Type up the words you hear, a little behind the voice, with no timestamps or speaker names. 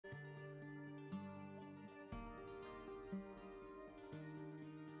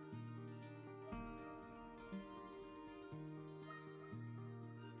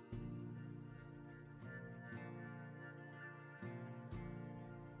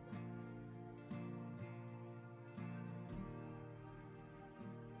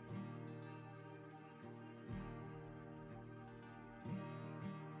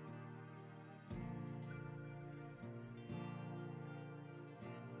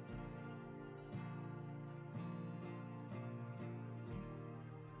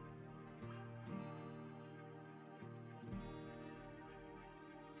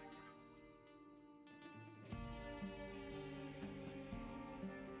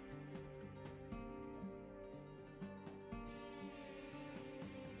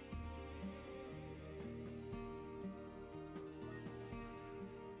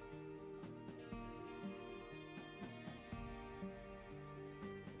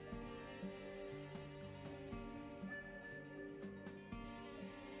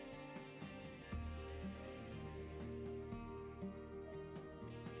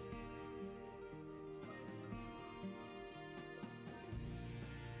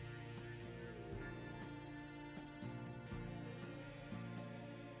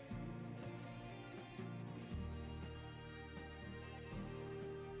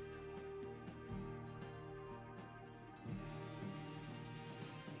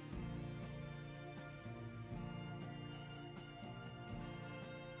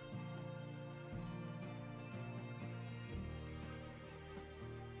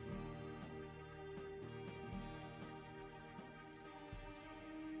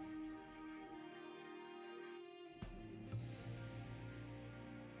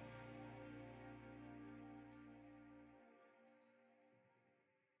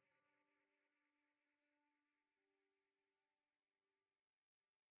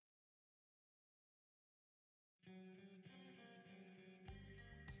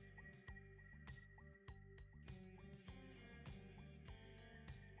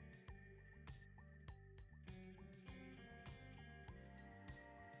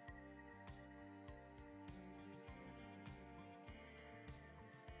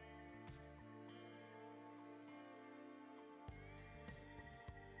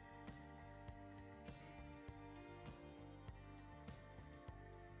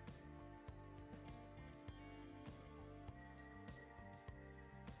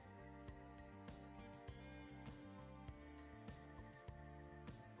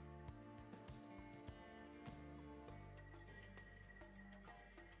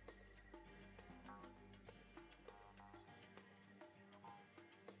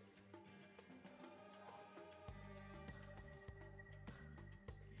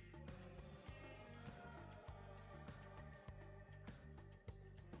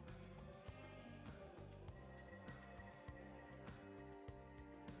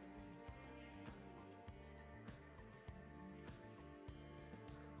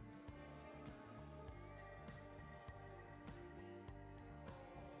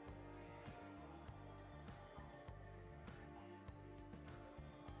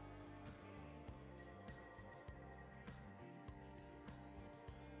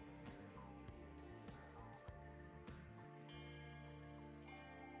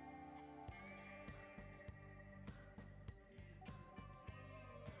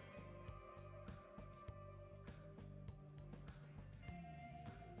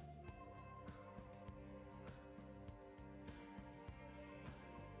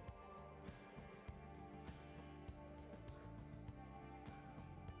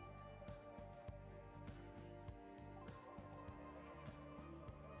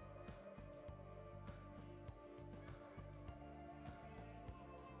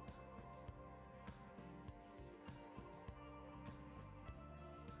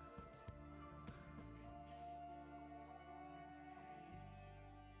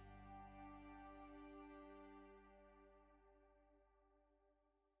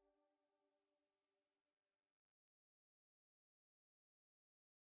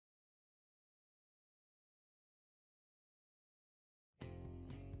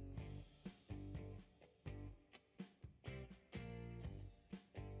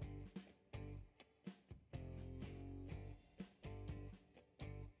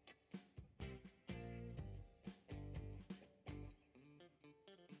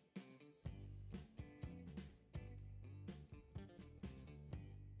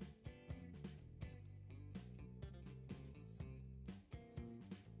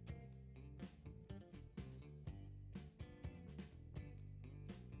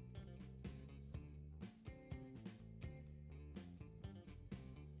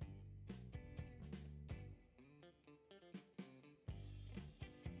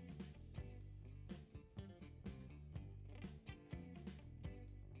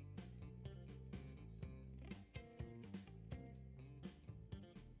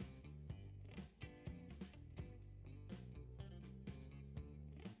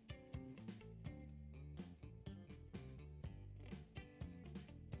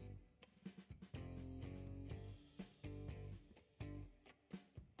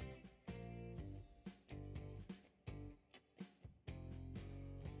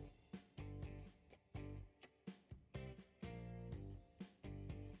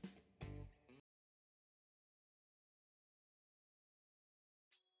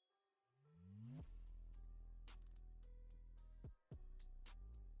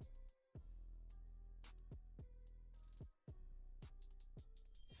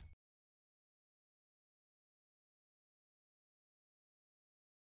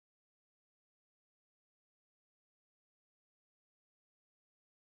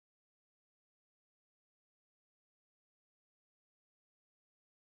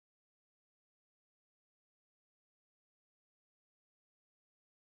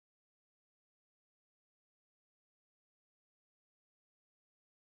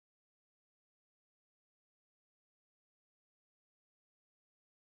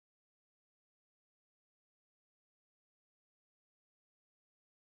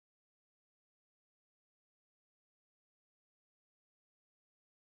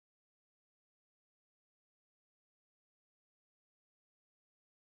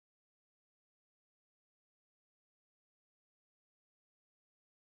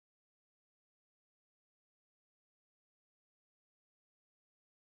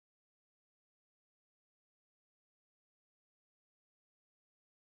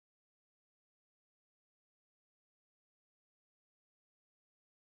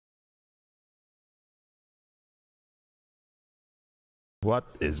What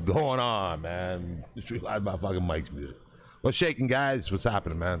is going on, man? Just realized my fucking mic's muted. What's shaking, guys? What's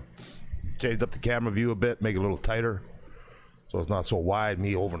happening, man? Changed up the camera view a bit, make it a little tighter, so it's not so wide,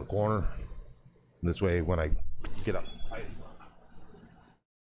 me over in the corner. This way, when I get up tight,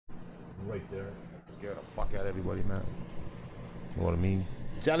 right there, scare the fuck out of everybody, man. You know what I mean?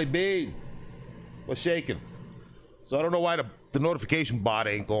 Jelly Bean, what's shaking? So I don't know why the notification bot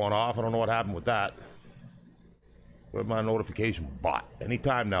ain't going off. I don't know what happened with that. Where's my notification bot?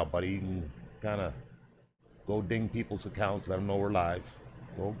 Anytime now, buddy. You can kind of go ding people's accounts, let them know we're live.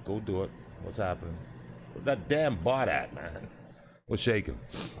 Go do it. What's happening? Where's that damn bot at, man? What's shaking?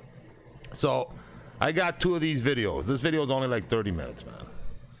 So I got two of these videos. This video is only like 30 minutes, man.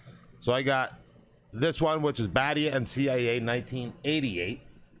 So I got this one, which is BADIA and CIA 1988.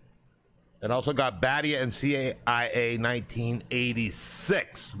 And also got BADIA and CIA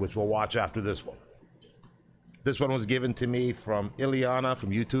 1986, which we'll watch after this one. This one was given to me from Ileana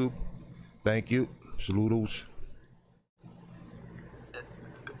from YouTube. Thank you. Saludos.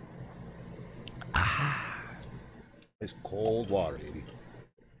 It's cold water, baby.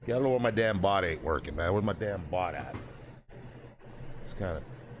 I don't know where my damn bot ain't working, man. Where's my damn bot at? It's kind of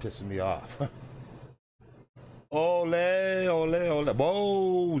pissing me off. Ole, ole,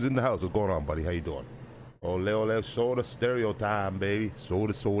 ole. Who's in the house? What's going on, buddy? How you doing? Ole, ole, soda stereo time, baby.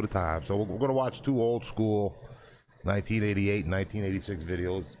 Soda time. So we're going to watch two old school 1988 and 1986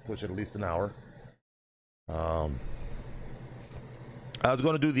 videos. Push it at least an hour. I was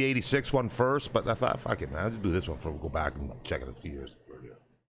going to do the 86 one first, but I thought, fuck it, man. I'll just do this one before we go back and check it a few years earlier.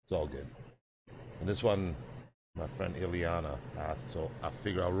 It's all good. And this one, my friend Ileana asked, so I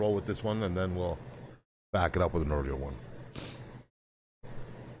figure I'll roll with this one, and then we'll back it up with an earlier one.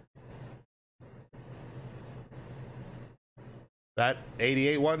 That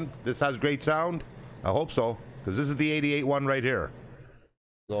 88 one, this has great sound? I hope so, because this is the 88 one right here.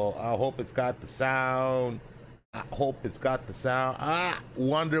 So I hope it's got the sound. I hope it's got the sound. I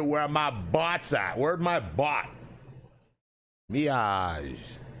wonder where my bot's at. Where's my bot? Miaj.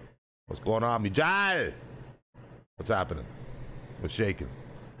 What's going on, Mijal? What's happening? What's shaking?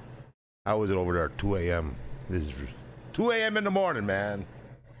 How is it over there at 2 a.m.? This is 2 a.m. in the morning, man.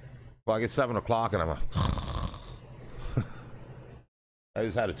 Well, I get 7 o'clock and I'm I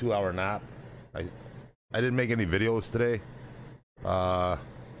just had a 2-hour nap. I didn't make any videos today.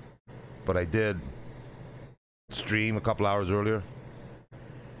 But I did stream a couple hours earlier.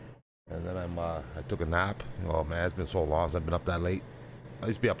 And then I took a nap. Oh man, it's been so long since I've been up that late. I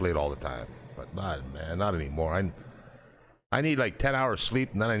used to be up late all the time. But not anymore. I need like 10 hours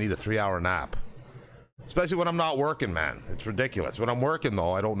sleep, and then I need a 3-hour nap. Especially when I'm not working, man. It's ridiculous. When I'm working,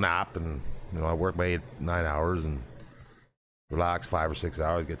 though, I don't nap, and you know I work my 8-9 hours and relax 5 or 6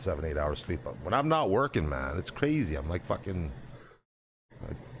 hours, get 7-8 hours sleep. But when I'm not working, man, it's crazy. I'm like fucking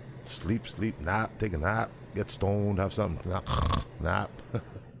like, sleep, nap, take a nap, get stoned, have something, nap.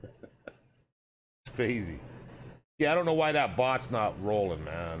 It's crazy. Yeah, I don't know why that bot's not rolling,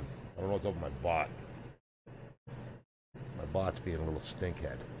 man. I don't know what's up with my bot. My bot's being a little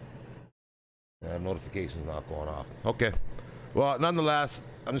stinkhead. Notification's not going off. Okay. Well, nonetheless,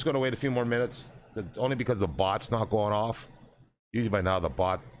 I'm just going to wait a few more minutes. Only because the bot's not going off. Usually by now the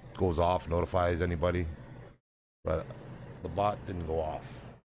bot goes off, notifies anybody. But the bot didn't go off.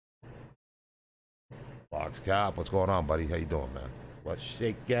 Box Cap, what's going on, buddy? How you doing, man? What's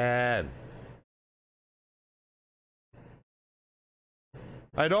shaking?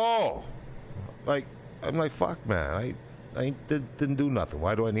 I know. Like, I'm like, fuck, man. I didn't do nothing.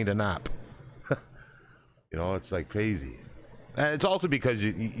 Why do I need a nap? You know, it's like crazy. And it's also because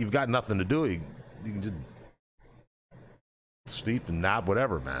you've got nothing to do. You can just sleep and nap,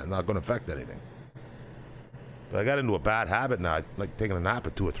 whatever, man. Not going to affect anything. But I got into a bad habit now. I like taking a nap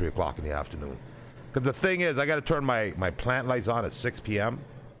at 2 or 3 o'clock in the afternoon. Because the thing is, I got to turn my plant lights on at 6 p.m.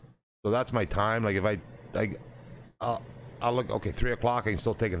 So that's my time. Like, if I'll look, okay, 3 o'clock, I can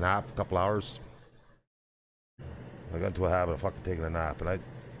still take a nap, a couple hours. I got into a habit of fucking taking a nap. And I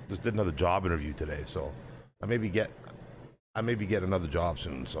just did another job interview today, so I maybe get another job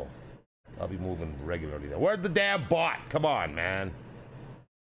soon, so I'll be moving regularly there. Where's the damn bot? Come on, man.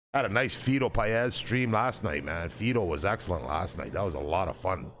 I had a nice Fido Paez stream last night, man. Fido was excellent last night. That was a lot of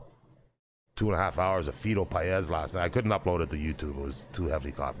fun. 2.5 hours of Fido Paez last night. I couldn't upload it to YouTube. It was too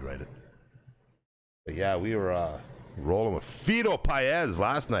heavily copyrighted. But yeah, we were rolling with Fido Paez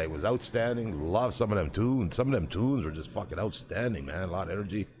last night. It was outstanding. Love some of them tunes. Some of them tunes were just fucking outstanding, man. A lot of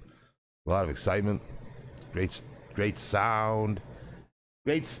energy. A lot of excitement. Great sound.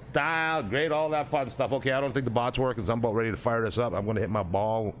 Great style. Great all that fun stuff. Okay, I don't think the bot's working, so I'm about ready to fire this up. I'm going to hit my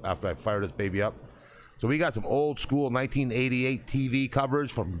ball after I fire this baby up. So we got some old school 1988 TV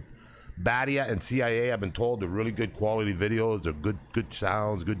coverage from BADIA and CIA. I've been told they're really good quality videos. They're good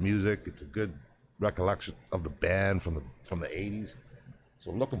sounds, good music. It's a good recollection of the band from the 80s. So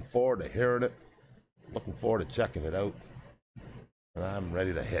looking forward to hearing it. Looking forward to checking it out. And I'm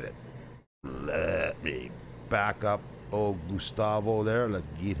ready to hit it. Let me back up old Gustavo there. Let's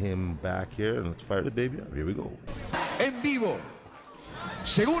get him back here and let's fire the baby up. Here we go. En vivo,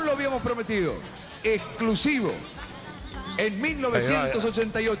 según lo habíamos prometido, exclusivo en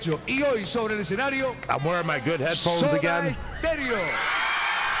 1988 y hoy sobre el escenario, I'm wearing my good headphones Soda again. Stereo.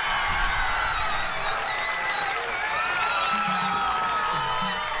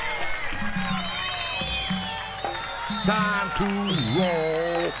 Time to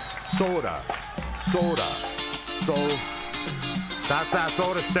roll. Soda. So that's that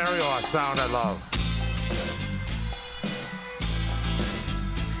Soda Stereo sound I love.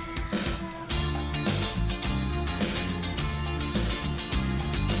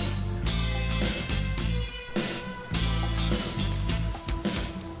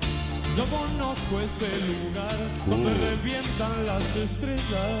 Yo conozco ese lugar donde revientan las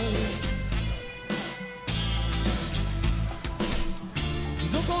estrellas.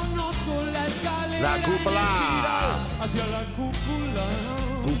 Yo conozco la escalera La cúpula. hacia la cúpula.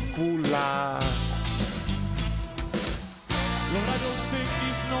 Cúpula. Los rayos X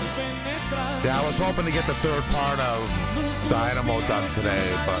no penetran. Yeah, I was hoping to get the third part of Dynamo done today,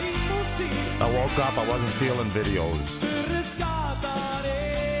 but I woke up, I wasn't feeling videos. Te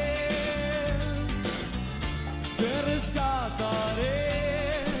rescataré. Te rescataré.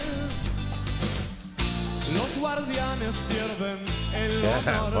 Los guardianes pierden el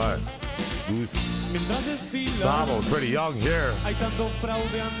honor. But Mientras desfilan, Gustavo's pretty young here. hay tanto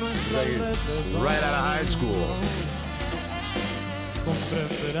fraude a nuestro alrededor. Right out of high school.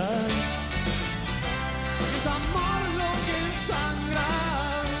 Comprenderás que es amor lo que sangra.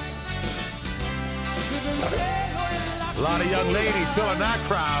 Desde el cielo en la A lot of young ladies still in that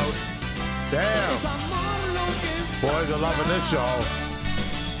crowd. es Damn. amor lo que Boys are loving this show.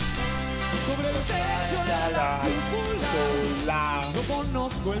 sobre el techo de la cúpula. Yo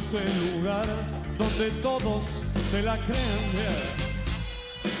conozco ese lugar donde todos se la creen.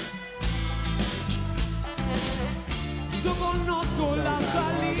 Yo conozco la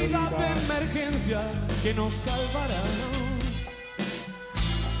salida de emergencia que nos salvará.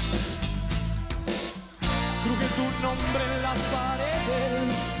 Cruje tu nombre en las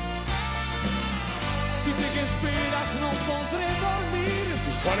paredes. Si sé que esperas no podré dormir.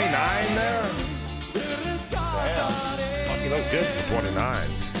 29 there? Te rescataré. Fuck, you look good for 29.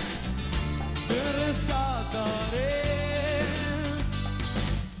 Te rescataré.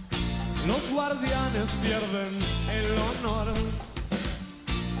 Los guardianes pierden el honor.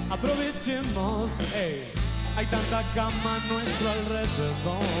 Aprovechemos, hay tanta cama a nuestro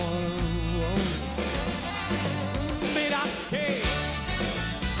alrededor. Verás que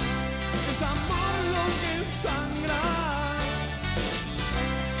es amor lo que sangra.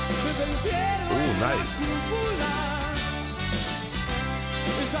 Desde el cielo en la nice. cúpula.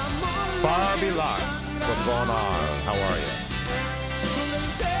 Es amor lo Barbie que Locke, sangra. what's going on? How are you? Sobre el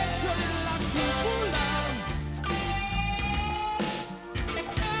techo de la cúpula.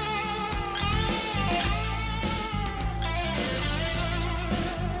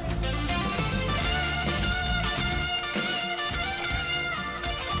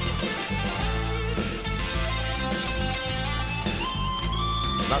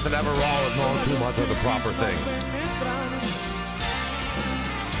 Nothing ever wrong with knowing too much of the proper thing.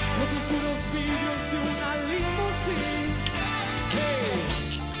 Los oscuros vidrios de una limusina.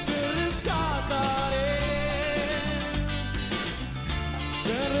 Te rescataré.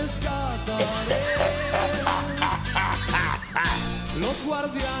 Te rescataré. Los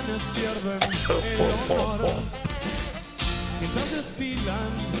guardianes pierden el honor. Mientras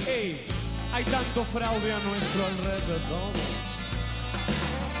desfilan, hay tanto fraude a nuestro alrededor.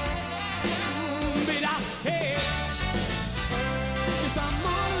 Verás que es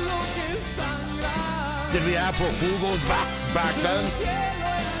amor lo que sangra. Did we have Profugos back then? El cielo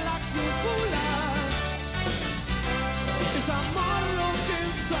en la cúpula. Es amor lo que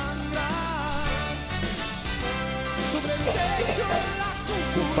sangra. Sobre el techo de la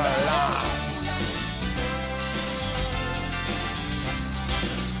cúpula.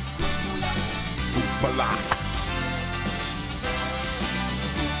 Cúpula.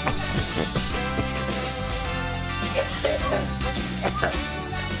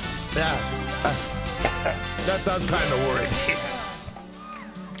 Yeah, that does kind of worry me.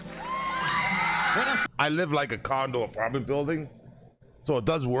 I live like a condo apartment building, So it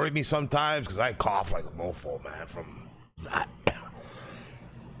does worry me sometimes because I cough like a mofo, man, from that.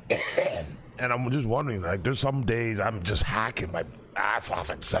 And I'm just wondering, like, there's some days I'm just hacking my ass off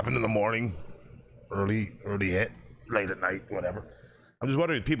at 7 in the morning, early hit, late at night, whatever. I'm just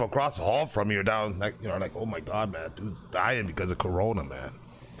wondering if people across the hall from me are down, like, you know, like, oh my God, man, dude's dying because of Corona, man.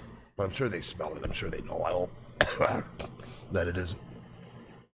 But I'm sure they smell it. I'm sure they know. I hope that it is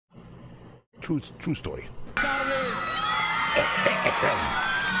true story.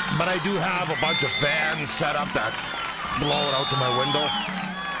 But I do have a bunch of fans set up that blow it out to my window.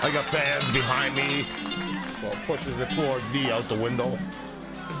 I got fans behind me, so it pushes it toward me out the window.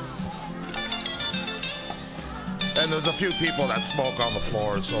 And there's a few people that smoke on the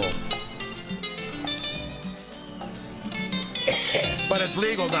floor, so. But it's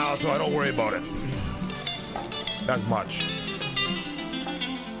legal now, so I don't worry about it as much.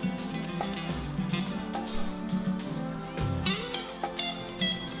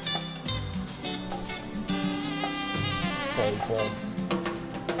 Boom.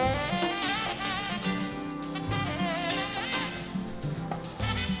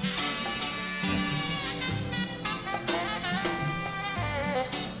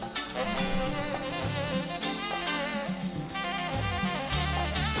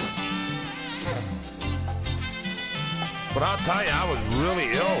 But I'll tell you, I was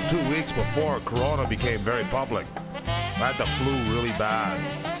really ill 2 weeks before Corona became very public. I had the flu really bad.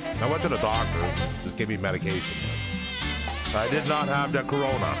 I went to the doctor, just gave me medication. I did not have the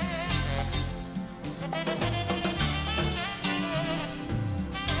Corona.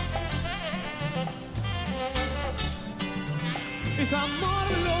 Es amor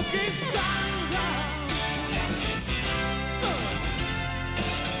lo que sangra.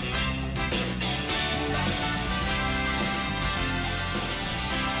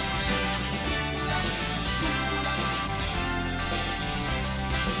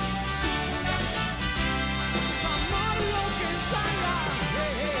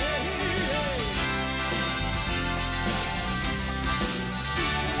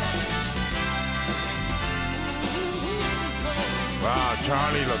 Wow,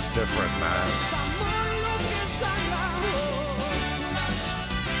 Charlie looks different, man.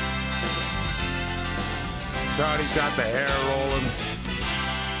 Charlie's got the hair rolling.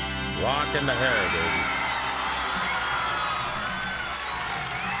 Rocking the hair, baby.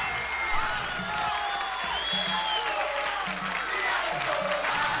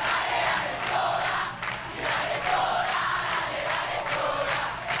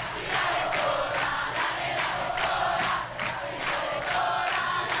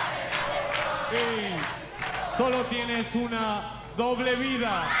 Solo tienes una doble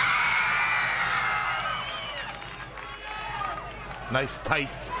vida. Nice tight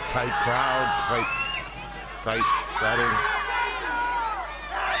crowd, tight setting.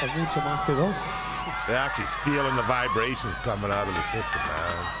 Es mucho más que dos. They're actually feeling the vibrations coming out of the system,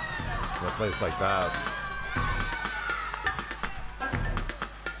 man. In a place like that.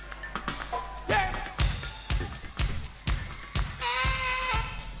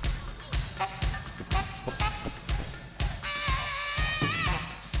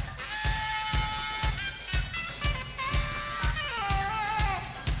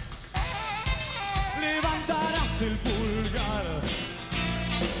 El pulgar,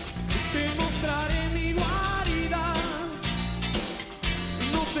 te mostraré mi guarida,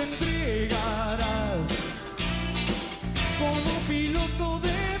 no te entregarás como piloto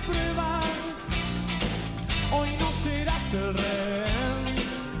de prueba, hoy no serás el rehén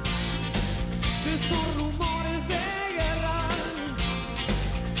de esos rumores de guerra,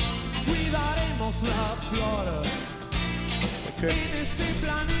 cuidaremos la flor en este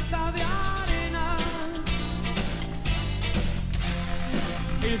planeta de arena.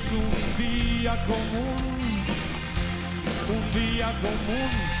 Es un día común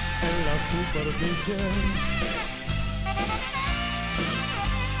en la superficie.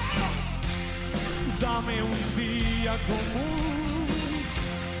 Dame un día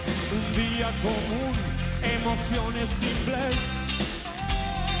común, emociones simples.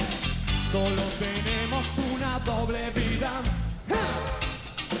 Solo tenemos una doble vida.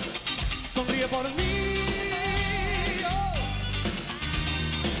 Sonríe por mí.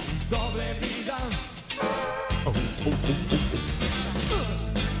 Doble vida.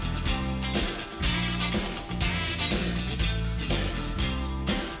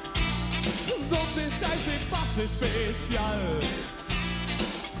 ¿Dónde está ese pase especial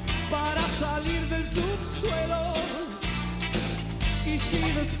para salir del subsuelo? Y si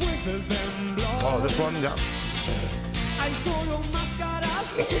después del temblor, Oh, this one, yeah. hay solo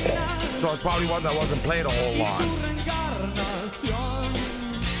máscaras chinas. So it's probably one that wasn't played a whole Y lot. tú reencarnas emoción.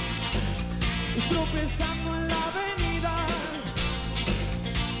 Tropezando en la avenida.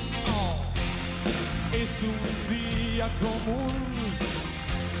 Oh, es un día común.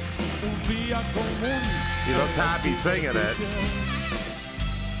 Un día común. He looks happy singing it.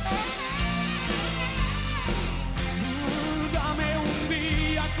 Dame un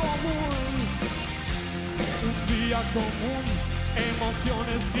día común. Un día común.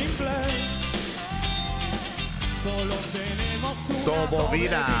 Emociones simples. Solo tenemos una Doble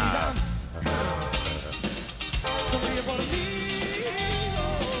vida. Sonríe por mí.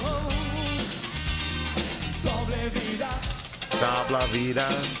 Doble vida. Doble vida.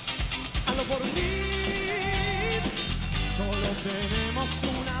 Hazlo por mí. Solo tenemos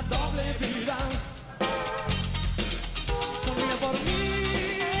una doble vida. Sonríe por mí.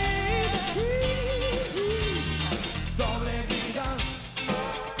 Doble vida.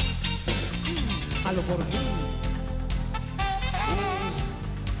 Hazlo por mí.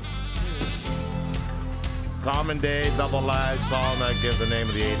 Common Day, Double Life song that gives the name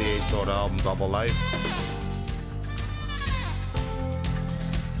of the 88 sort of album, Double Life.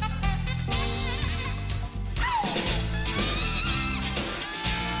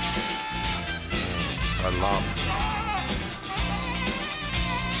 I love it.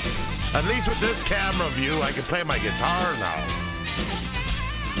 At least with this camera view, I can play my guitar now.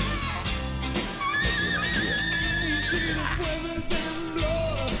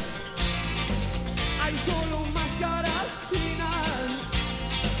 Solo máscaras chinas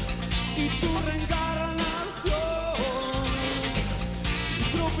y tu reencarnación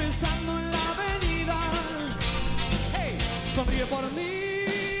tropezando en la avenida. Hey, sonríe por mí.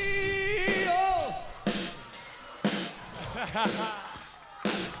 Oh.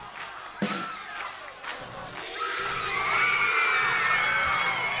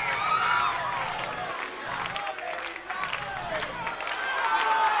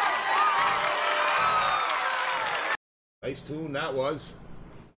 Nice tune that was.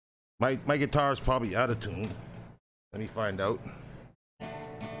 My guitar is probably out of tune. Let me find out.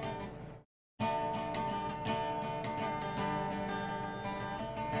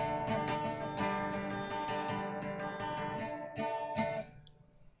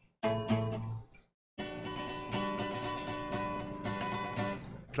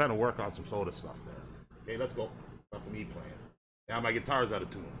 Trying to work on some soda stuff there. Okay, let's go. Enough of me playing. Now my guitar's out of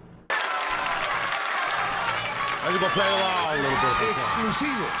tune.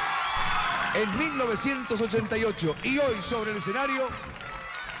 Exclusivo en 1988 y hoy sobre el escenario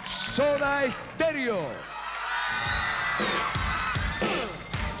Soda Stereo.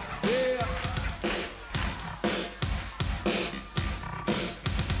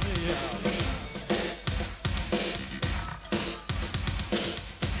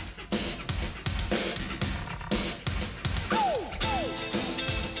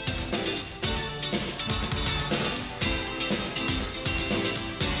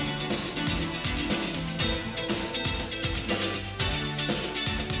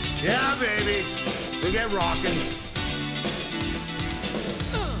 Yeah, baby. We get rocking.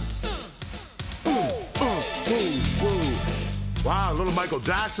 Wow, a little Michael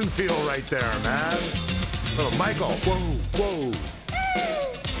Jackson feel right there, man. Little Michael. Whoa, whoa.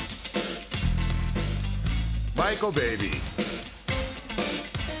 Michael, baby.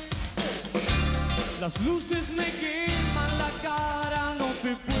 Las luces me queman la cara, no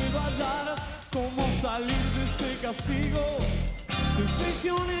te puedo hallar. ¿Cómo salir de este castigo? Soy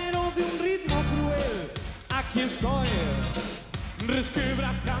prisionero de un ritmo cruel. Aquí estoy,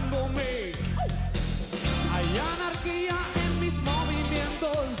 resquebrajándome. Hay anarquía en mis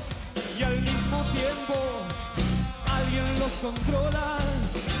movimientos y al mismo tiempo alguien los controla.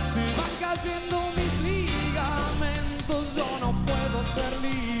 Se van cayendo mis ligamentos. Yo no puedo ser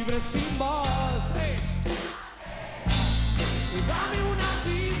libre sin vos. Hey. Dame una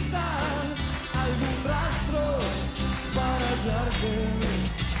pista, algún rastro para hallarte.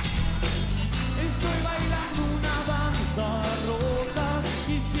 Estoy bailando una danza rota,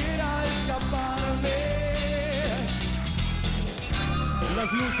 quisiera escaparme. Las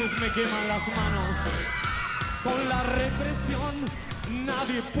luces me queman las manos, con la represión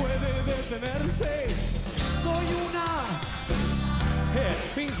nadie puede detenerse. Soy una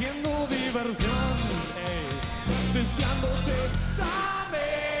fingiendo diversión, deseándote.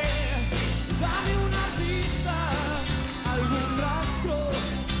 Dame una pista, algún rastro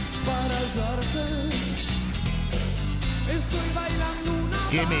para hallarte. Estoy bailando una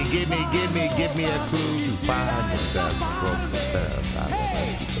Give me a clue to find yourself.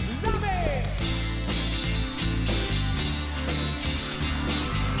 Hey, dame.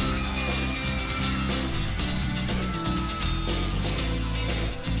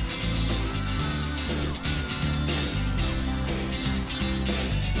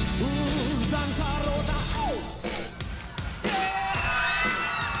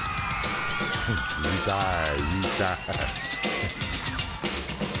 está.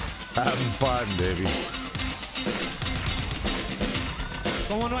 Having fun, baby.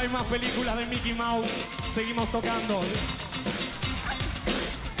 Como no hay más películas de Mickey Mouse, seguimos tocando.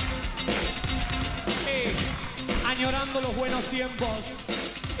 Añorando los buenos tiempos.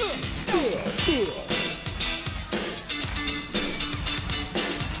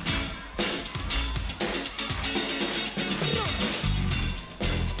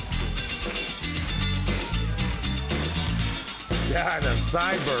 Yeah, them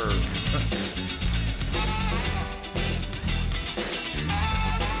cyber.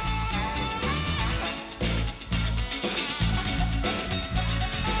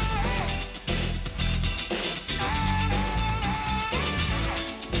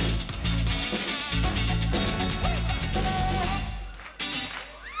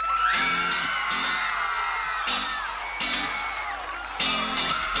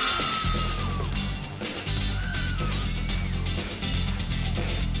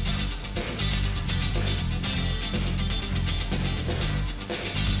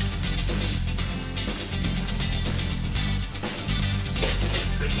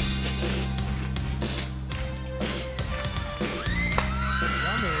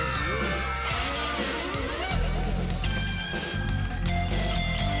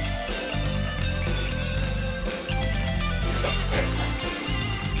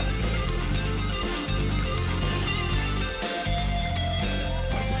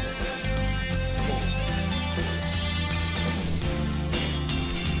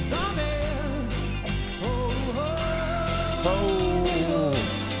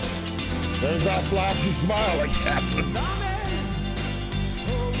 There's that flashy smile like that.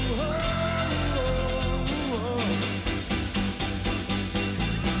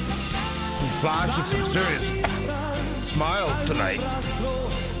 He's flashing some serious smiles tonight.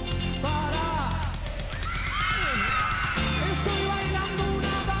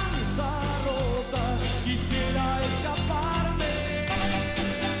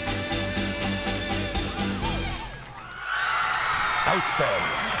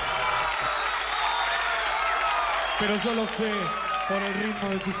 Outstanding. Pero yo lo sé por el ritmo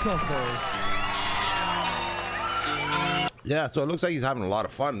de tus ojos. Yeah, so it looks like he's having a lot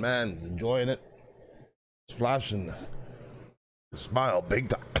of fun, man. Enjoying it. He's flashing the smile big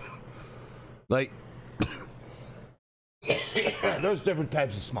time. Like, there's different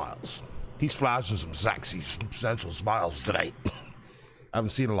types of smiles. He's flashing some sexy, sensual smiles tonight. I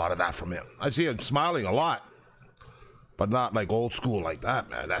haven't seen a lot of that from him. I see him smiling a lot, but not like old school like that,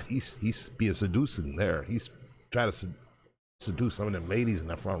 man. He's being seducing there. He's trying to seduce some of them ladies in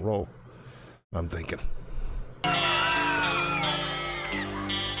that front row. I'm thinking.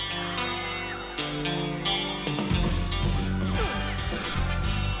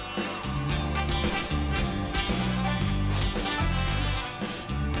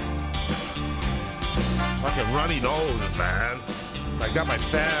 Fucking runny nose, man. I got my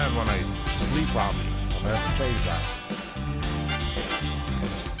fan when I sleep on me. I'm gonna have to change that.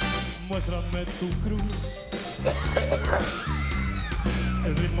 Muéstrame tu cruz.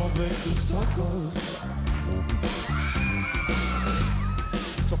 El ritmo de tus ojos.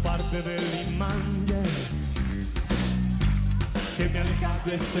 Sos parte del imán, yeah, que me aleja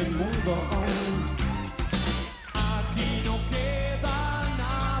de este mundo. Aquí no queda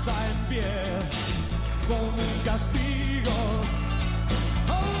nada en pie, como un castigo.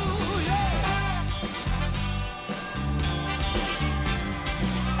 Oh, yeah.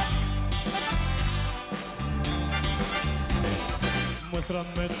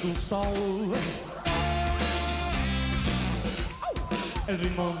 Muéstrame tu sol, el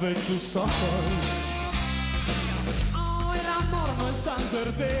ritmo de tus ojos. Oh, el amor no es tan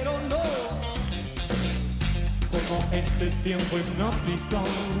certero, no, como este es tiempo hipnótico.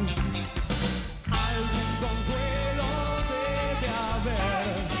 Algún consuelo debe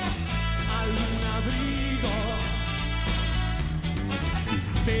haber, algún abrigo.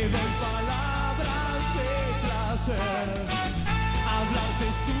 Te doy palabras de placer, hablarte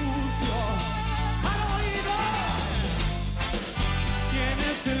sucio al oído.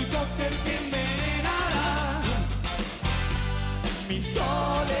 Tienes el cóctel que envenenará mi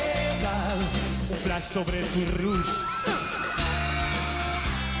soledad, un flash sobre tu rouge.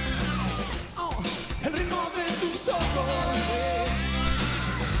 El ritmo de tus ojos,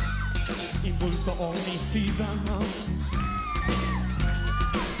 impulso homicida,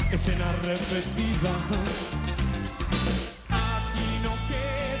 escena repetida. Aquí no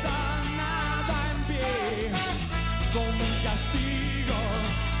queda nada en pie, como un castigo.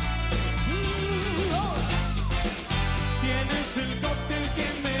 Tienes el cóctel que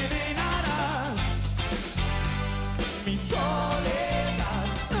envenenará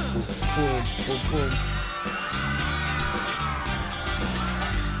Boom, boom, boom.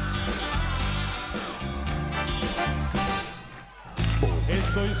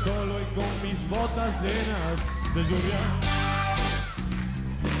 Estoy solo y con mis botas llenas de lluvia.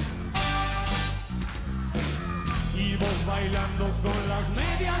 Y vos bailando con las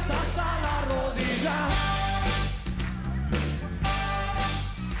medias hasta la rodilla.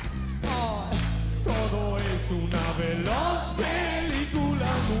 Oh, todo es una veloz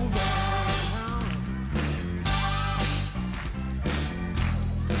película muda.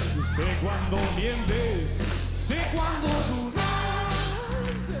 Sé cuando mientes, sé cuando dudas.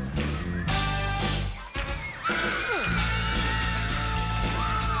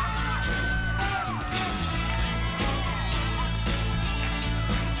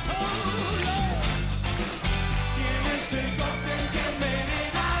 Tienes el cóctel que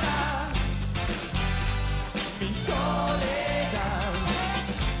envenenará mi soledad.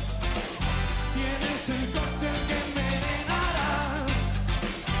 Tienes el cóctel que envenenará.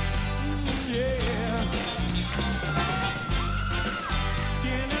 Yeah.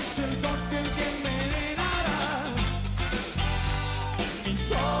 Tienes el cóctel que envenenará mi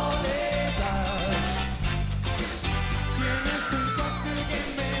soledad. Tienes el cóctel que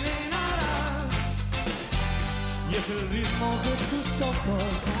envenenará y es el ritmo de tus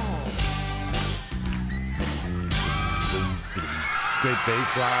ojos. Great bass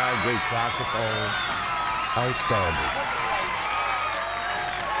line, great saxophone. Outstanding.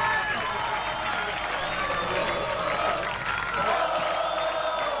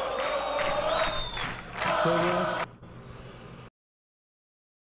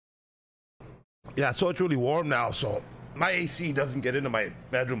 Yeah, so it's really warm now, so my AC doesn't get into my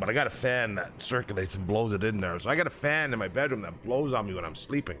bedroom, but I got a fan that circulates and blows it in there. So I got a fan in my bedroom that blows on me when I'm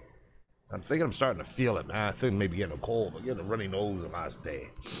sleeping. I'm thinking I'm starting to feel it, man. I think maybe getting a cold, but getting a runny nose the last day.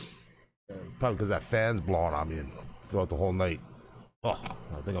 Probably because that fan's blowing on me throughout the whole night. Oh,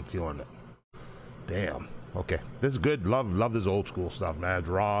 I think I'm feeling it. Damn. Okay, this is good. Love this old school stuff, man. It's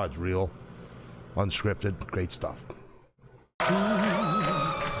raw, it's real, unscripted, great stuff.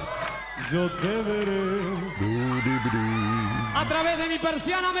 Yo te veré a través de mi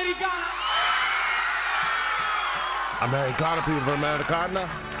persiana americana. Americana, people from Americana.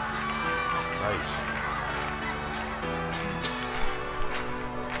 Nice.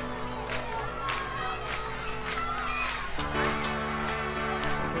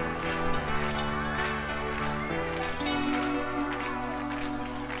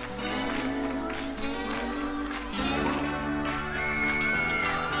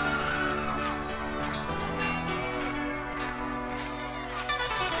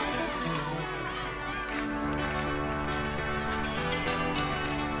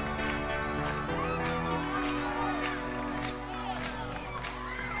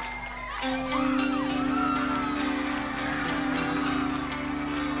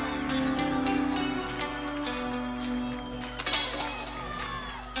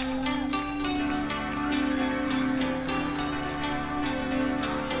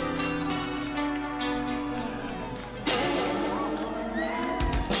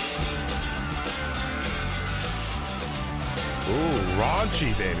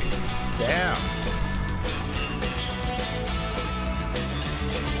 Raunchy, baby. Damn.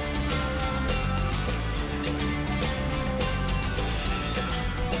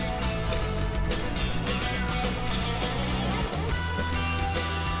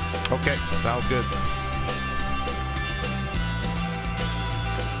 Okay, sounds good.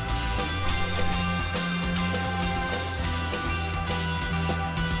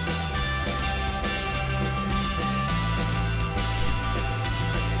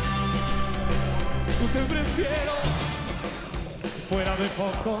 Te prefiero fuera de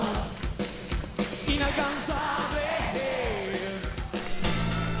foco, inalcanzable.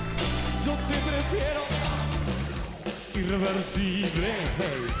 Yo te prefiero irreversible,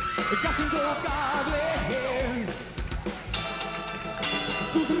 casi intocable.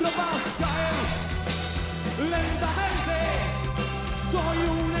 Tus ropas caen lentamente. Soy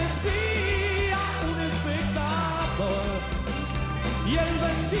un espía, un espectador y el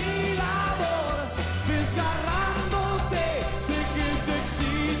ventilador. Desgarrándote, sé que te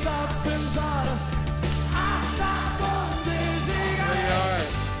excita pensar hasta dónde llegar.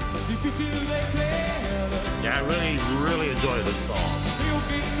 Difícil de creer. Yeah, I really enjoy this song.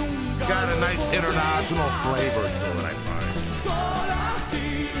 Got a nice international flavor to it, I find. Solo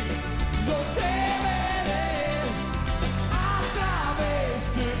así yo te veré a través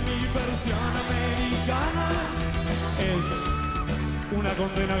de mi versión americana. Es una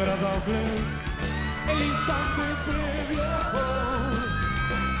condena agradable. El instante previo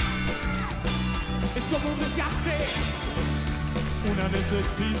como un desgaste, una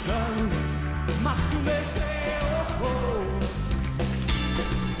necesidad más que un deseo.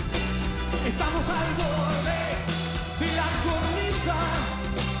 Estamos al borde de la cornisa,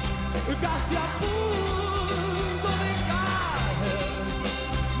 casi a punto de caer.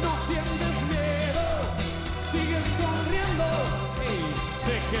 No sientes miedo, sigues sonriendo. Hey,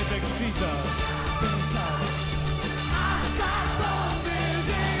 sé que te excita pensar hasta dónde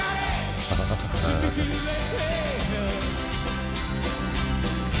llegaré. Difícil de creer.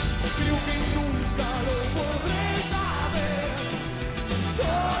 Creo que nunca lo podré saber.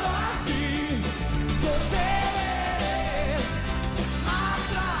 Solo así yo te veré a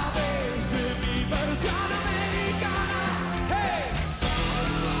través de mi versión americana. Hey.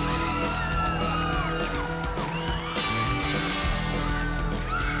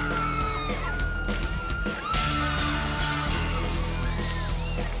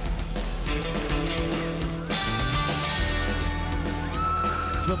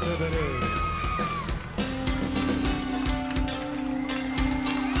 Yo te veré.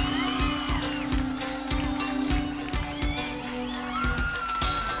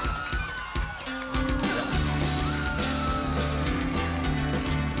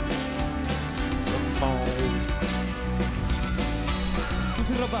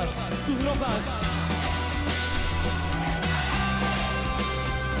 Tus ropas.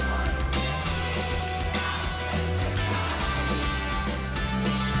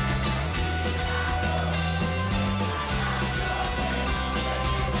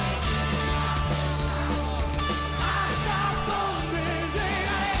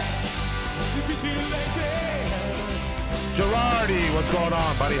 Gerardi, what's going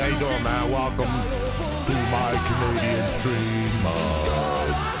on, buddy? How you doing, man? Welcome to my Canadian stream.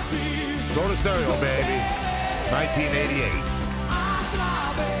 Soda Stereo, baby. 1988.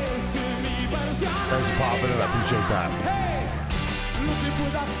 Thanks for popping it. I appreciate that. Lo que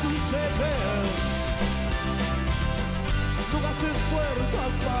pueda suceder, no gastes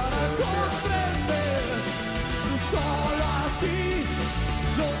fuerzas para comprender. Solo así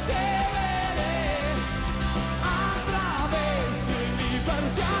yo te veré a través de mi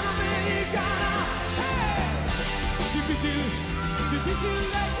versión americana. Difícil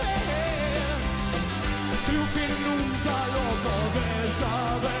de creer. Creo que nunca lo podré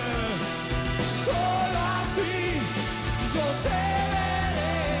saber. Solo así yo te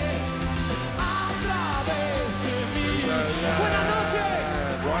veré a través de mí. Buenas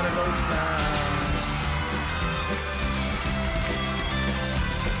noches. Buenas noches.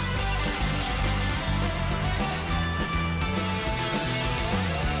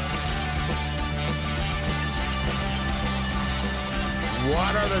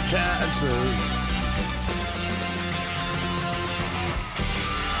 What are the chances?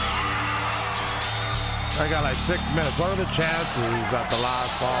 I got like 6 minutes. What are the chances that the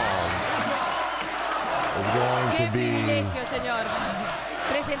last song is going Qué to be... privilegio, señor.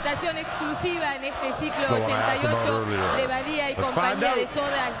 Presentación exclusiva en este ciclo 88 de Badía y compañía de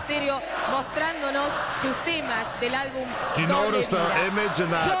Soda Stereo, mostrándonos sus temas del álbum Do you Doble notice the Vida. image in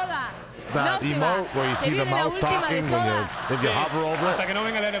that, Soda that no se emote va. where you Se see the viene la mouse última de talking when Soda. if you hover over Hasta it? que no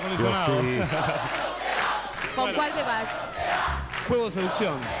venga el aire You'll acondicionado. see. ¿Con cuál te vas? Juego de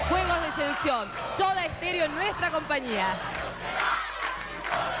seducción. Juegos de seducción. Soda Stereo en nuestra compañía.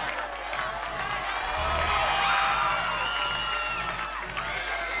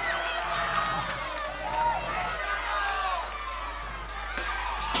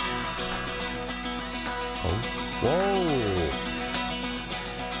 Whoa.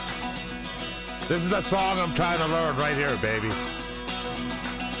 This is the song I'm trying to learn right here, baby.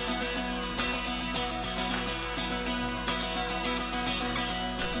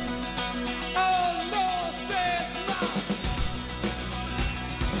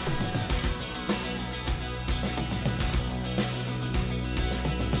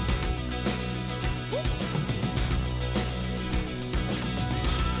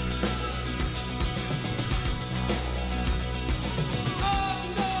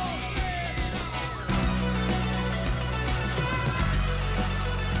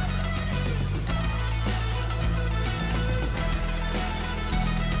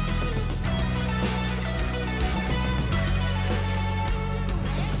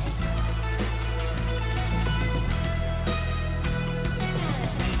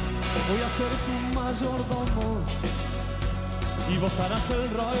 Voy a ser tu mayordomo y vos harás el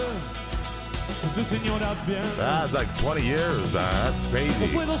rol de señora bien. That's like 20 years, man. That's O crazy.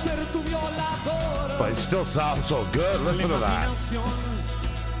 puedo ser tu violador. But it still sounds so good. Listen to that.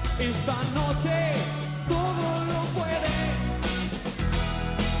 Esta noche todo lo puede.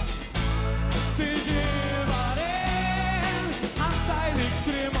 Te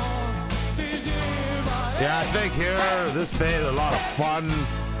Yeah, I think here, this day is a lot of fun,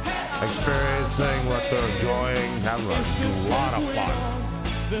 experiencing what they're enjoying, having a lot of fun.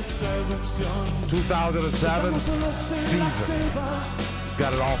 2007 season.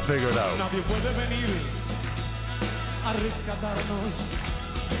 Got it all figured out. Nadie puede venir a rescatarnos.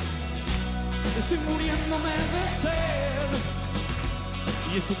 Estoy muriéndome de sed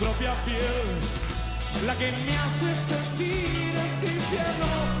y es tu propia piel la que me hace sentir este infierno.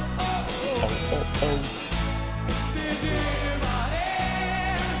 Oh, oh, oh, oh. Te llevaré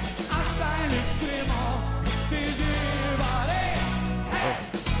hasta el extremo. Te llevaré.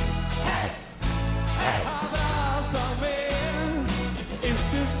 Abrázame.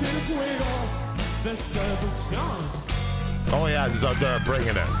 Este es el juego de seducción. Oh yeah, he's out there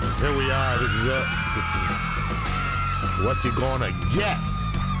bringing it. Here we are. This is it. This is what you gonna get.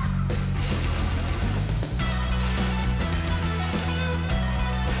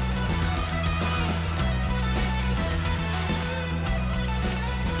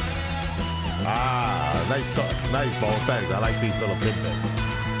 Ah, nice ball. Thanks. I like these little tidbits.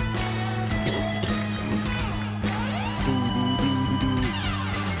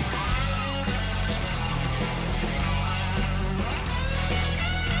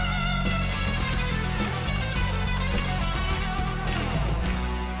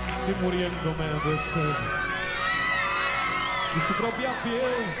 Estoy muriéndome de sed. Es tu propia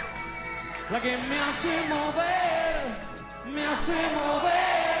piel la que me hace mover, me hace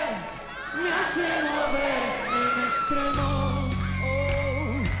mover, me hace mover en extremos.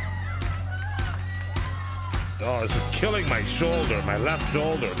 Oh, it's killing my shoulder, my left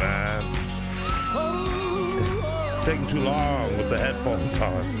shoulder, man. Taking too long with the headphones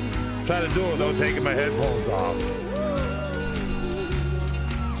on. Trying to do it without taking my headphones off.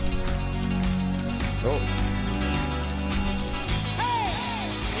 Oh.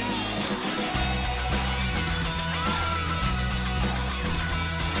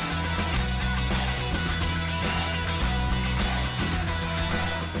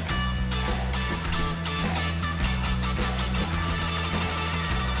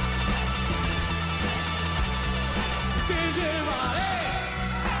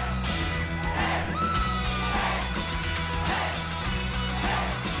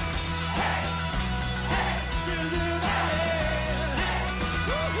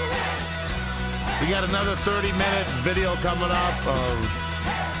 We got another 30-minute video coming up of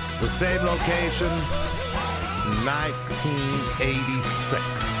the same location, 1986.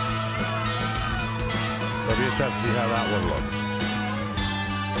 It'll be interesting to see how that one looks.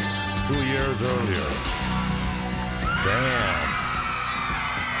 2 years earlier. Damn.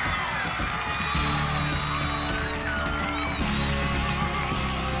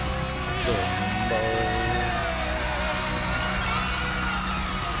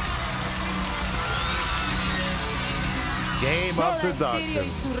 Soda Stereo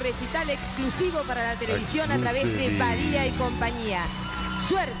en su recital exclusivo para la televisión a través de BADIA y compañía.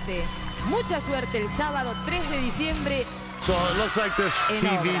 Suerte, mucha suerte el sábado 3 de diciembre. So it looks like this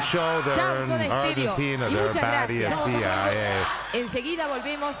TV show there in Argentina, y muchas gracias. CIA. Enseguida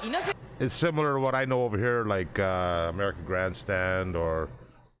volvemos y no se... It's similar to what I know over here, like American Grandstand or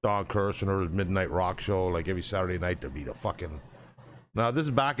Don Kirshner's Midnight Rock Show. Like every Saturday night there'd be the fucking... Now this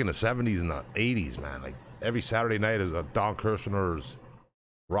is back in the 70s and the 80s, man. Like every Saturday night is a Don Kirshner's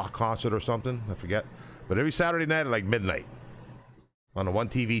rock concert or something. I forget. But every Saturday night at like midnight on the one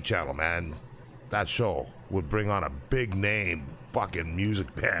TV channel, man, that show would bring on a big name fucking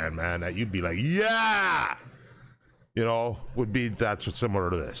music band, man, that you'd be like, yeah! You know, that's what's similar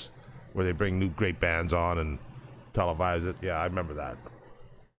to this, where they bring new great bands on and televise it. Yeah, I remember that.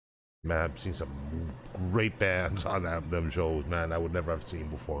 Man, I've seen some great bands on them shows, man, I would never have seen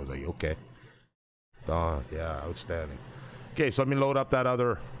before. I was like, okay. Yeah, outstanding. Okay, so let me load up that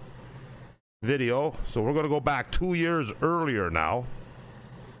other video. So we're going to go back 2 years earlier now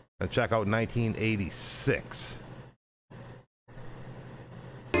and check out 1986.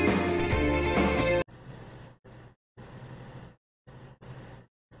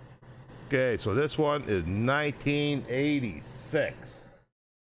 Okay, so this one is 1986.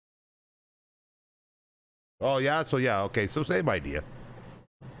 Oh, yeah? So, yeah, okay. So, same idea.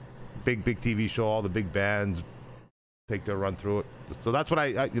 Big TV show, all the big bands take their run through it. So, that's what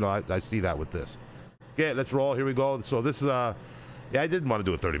I see that with this. Okay, let's roll. Here we go. So, this is, yeah, I didn't want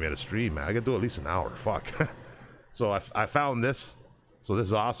to do a 30-minute stream, man. I got to do at least an hour. Fuck. So, I found this. So, this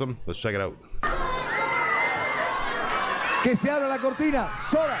is awesome. Let's check it out. Que se abra la cortina.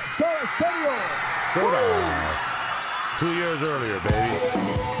 Soda Stereo. Soda. 2 years earlier, baby.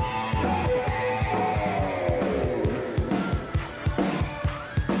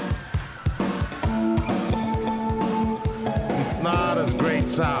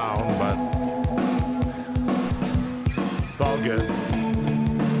 sound, but it's all good.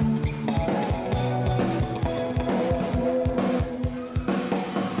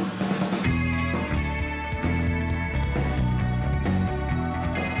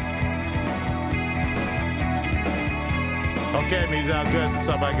 Okay, music out good.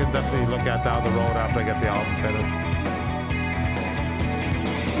 Stuff I can definitely look at down the road after I get the album finished.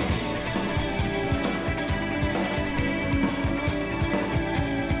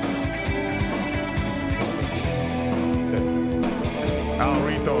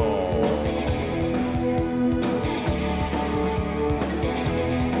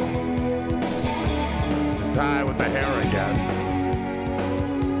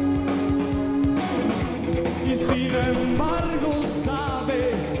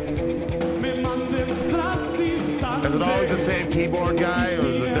 Keyboard guy, or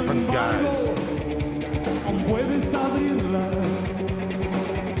is it different guys? Puedes abrirla,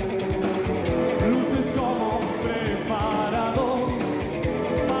 luces como preparado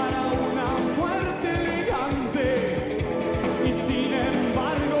para una muerte elegante, y sin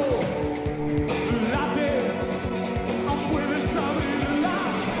embargo, lates, puedes abrirla.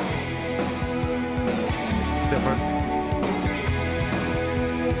 Different.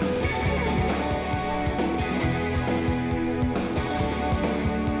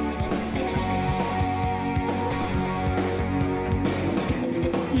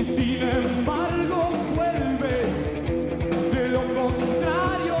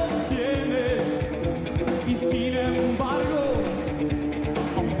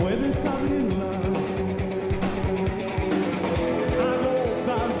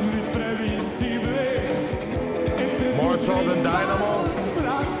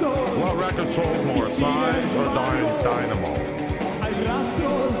 Sold more, Signs or Dynamo? Hay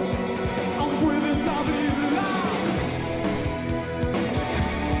rastros, aún puedes abrirla.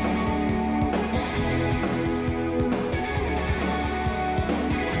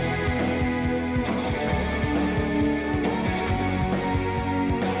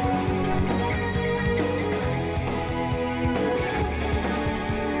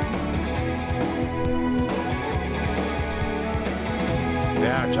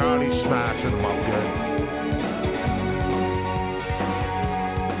 Yeah, Charlie's smashing them up good.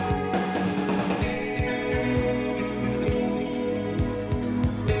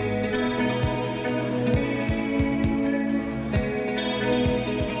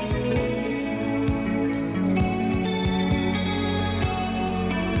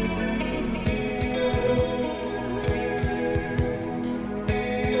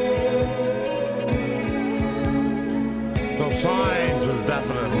 Signs was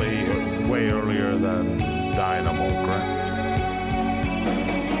definitely way earlier than Dynamo, correct?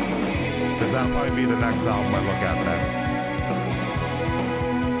 Because that'll probably be the next album I look at then.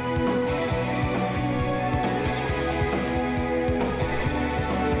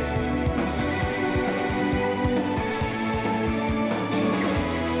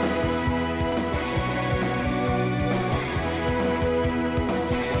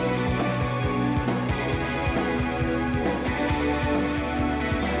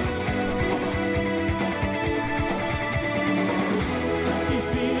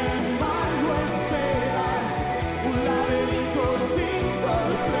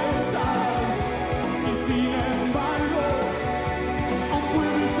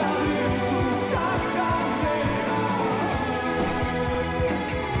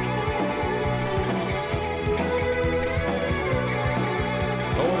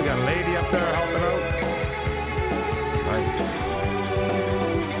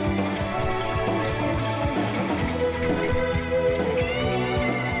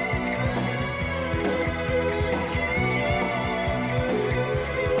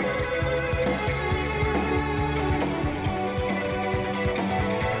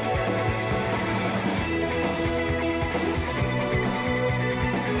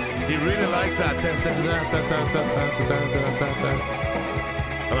 likes that.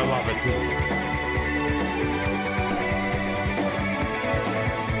 And I love it too.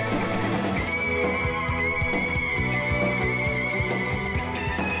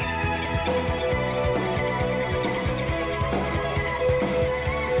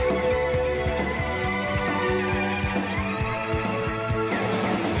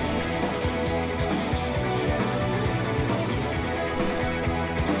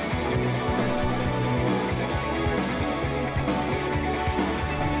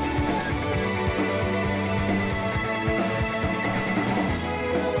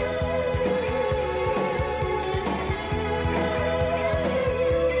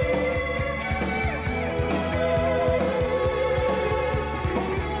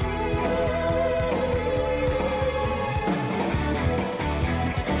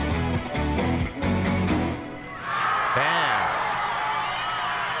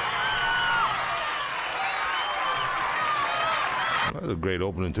 great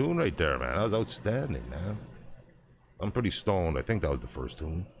opening tune right there, man. That was outstanding, man. I'm pretty stoned. I think that was the first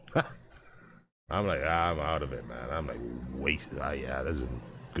tune. I'm like, I'm out of it, man. I'm like, wasted. Yeah, this is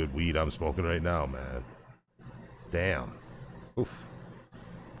good weed I'm smoking right now, man. Damn. Oof.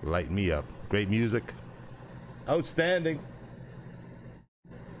 Light me up. Great music. Outstanding.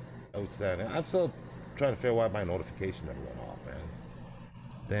 Outstanding. I'm still trying to figure out why my notification never went off, man.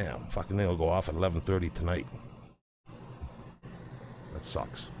 Damn. Fucking thing will go off at 11:30 tonight. That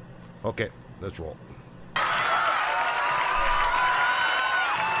sucks. Okay, let's roll.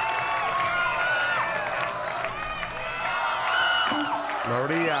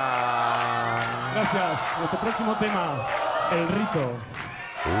 María. Gracias. Nuestro próximo tema, El Rito.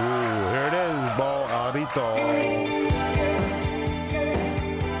 Here it is, Barahir.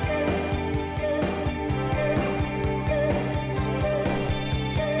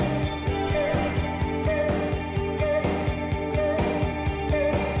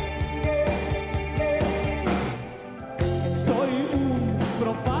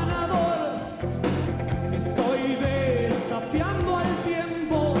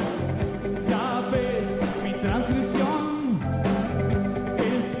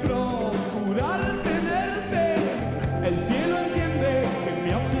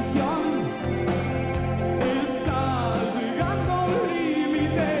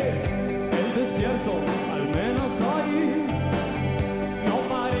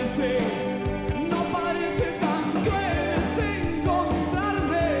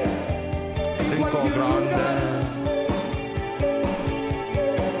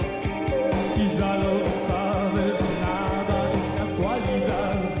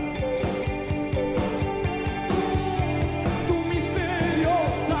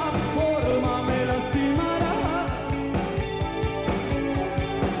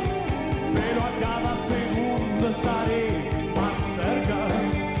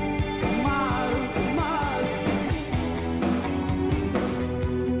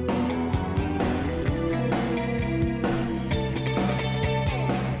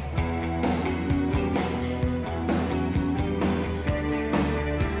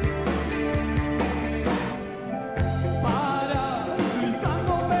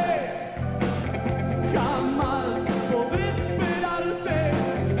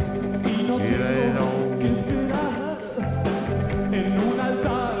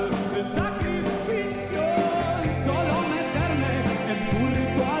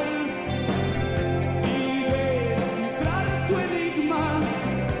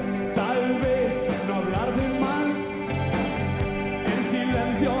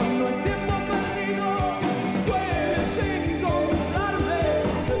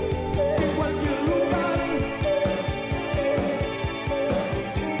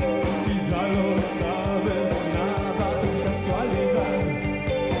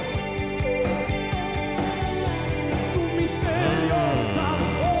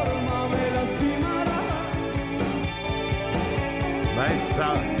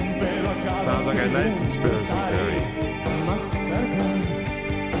 Sounds like a nice conspiracy theory.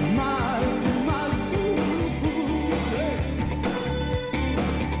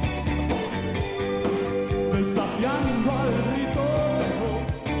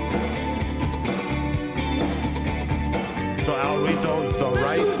 So El Rito is the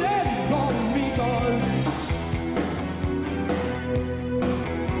right.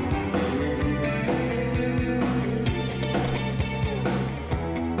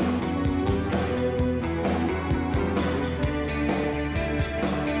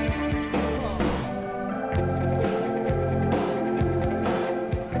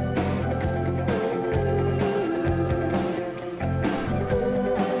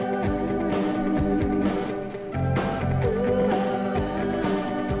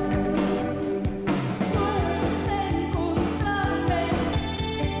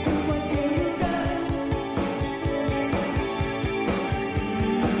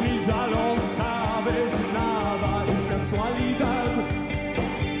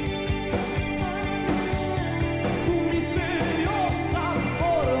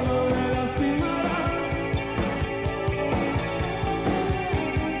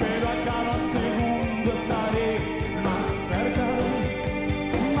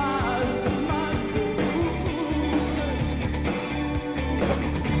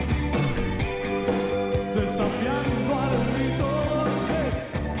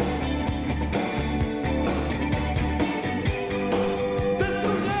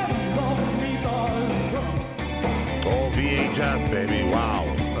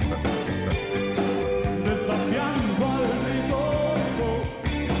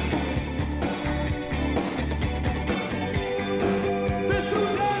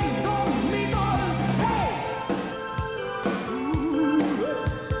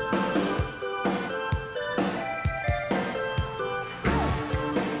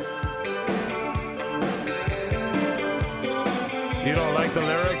 like the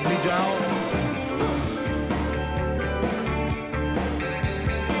lyrics, Mijal?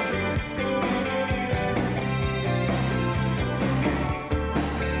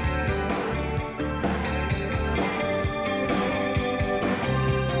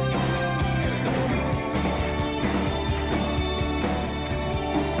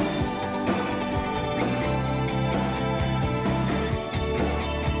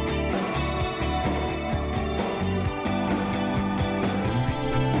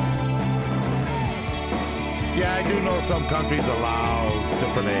 I do know some countries allow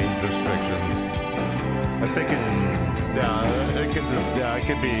different age restrictions. I think it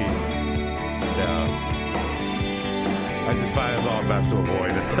could be, I just find it's all best to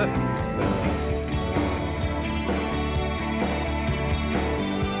avoid it.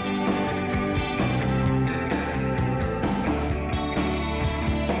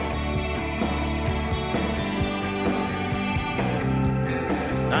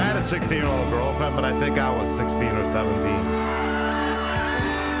 I had a 16-year-old girlfriend, but I think I was 16 or 17.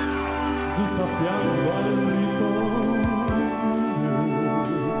 Desafiando al grito.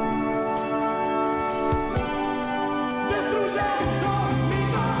 Destruyendo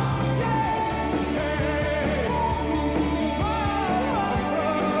mitos.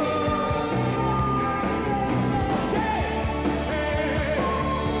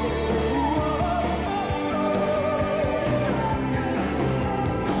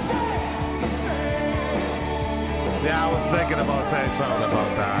 Yeah, I was thinking about saying something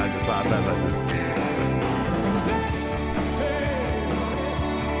about that. I just thought that's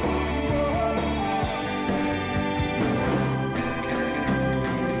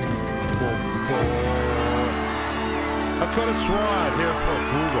I could have sworn I'd hear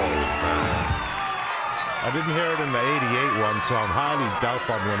Phrozen. I didn't hear it in the 88 one, so I'm highly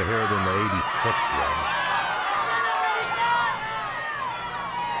doubtful I'm going to hear it in the 86 one.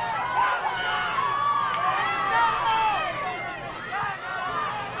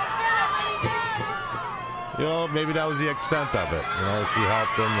 You know, maybe that was the extent of it. You know, she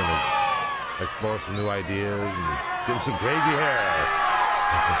helped him and explore some new ideas and give him some crazy hair.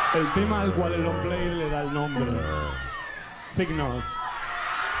 El tema al cual el long play le da el nombre. Signals.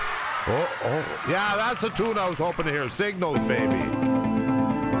 Oh, yeah, that's the tune I was hoping to hear. Signals, baby.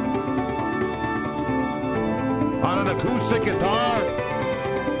 On an acoustic guitar.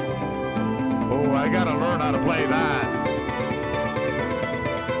 Oh, I gotta learn how to play that.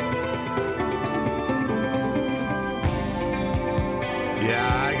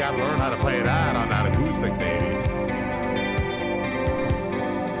 Yeah, I gotta learn how to play that on that acoustic, baby.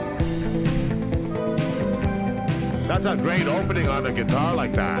 That's a great opening on the guitar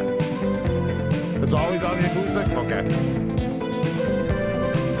like that. It's always on the acoustic? Okay.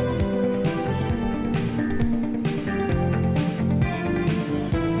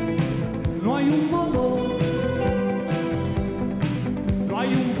 No hay un modo, no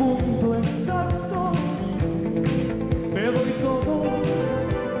hay un punto exacto. Te doy todo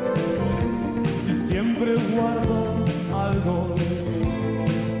y siempre guardo algo.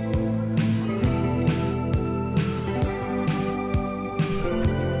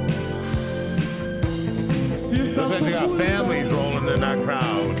 Looks like they got families rolling in that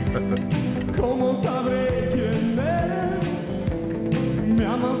crowd. ¿Cómo sabré quién eres? Me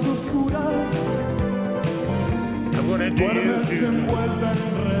amas oscuras. I'm going to introduce you to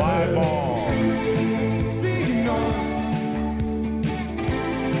my ball. Signos,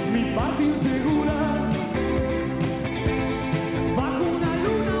 mi parte insegura. Bajo una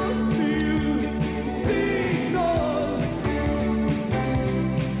luna hostil. Signos.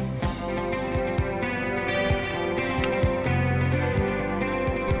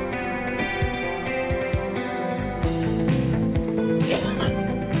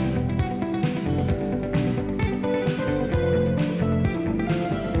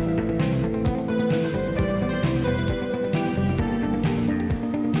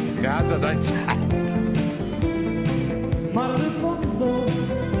 That's a nice Mar de fondo,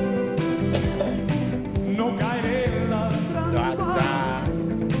 no caeré en la trampa.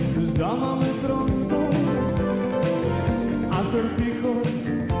 Llámame pronto, acertijos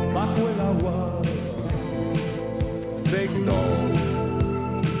bajo el agua. signal.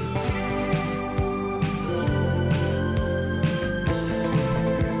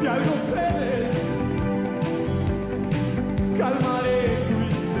 Si algo cedes, calmaré tu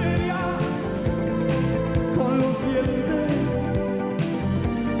histeria con los dientes,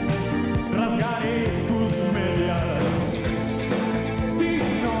 rasgaré tus medias.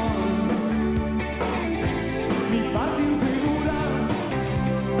 Signos, mi parte insegura,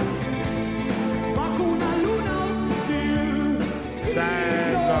 bajo una luna hostil.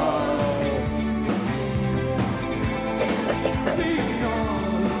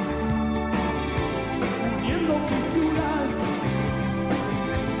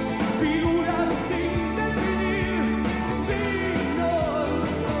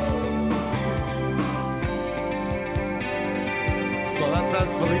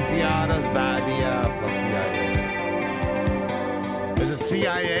 gracias, Feliciadas, Badia, plus CIA. Is it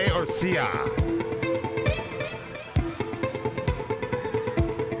CIA or CIA?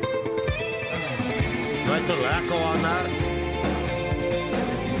 Do I put echo on that?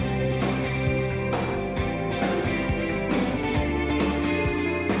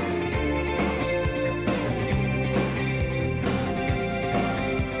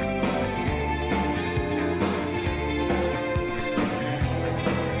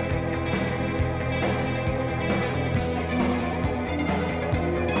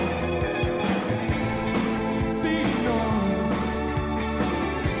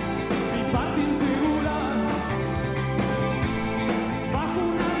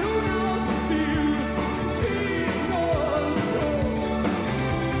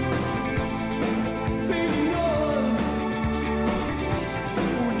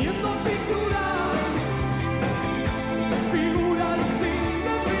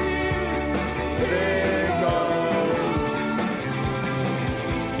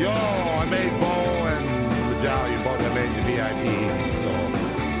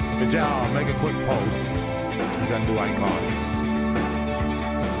 Make a quick post. You gotta do icon.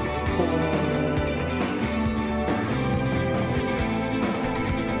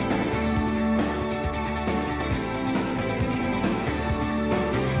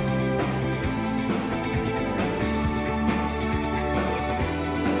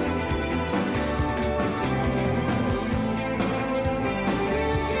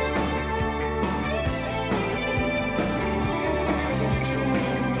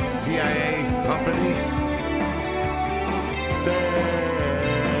 CIA's company.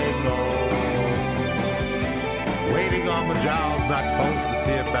 Say no. Waiting on Majal's not supposed to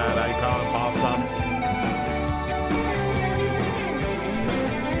see if that icon pops up.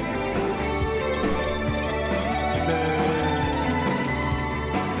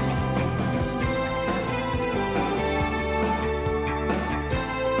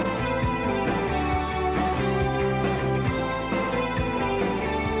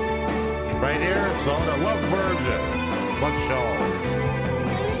 Right here, so the what version? What show?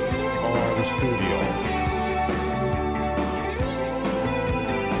 Or the studio?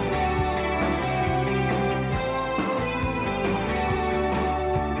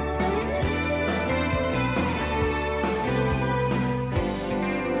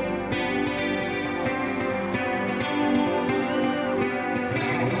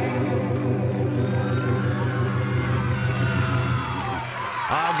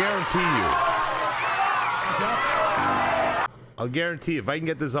 I'll guarantee if I can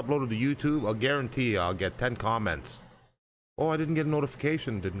get this uploaded to YouTube, I'll guarantee I'll get 10 comments. Oh, I didn't get a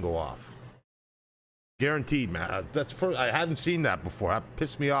notification, didn't go off. Guaranteed, man. That's first. I hadn't seen that before. That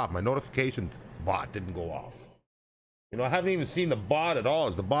pissed me off. My notification bot didn't go off. You know, I haven't even seen the bot at all.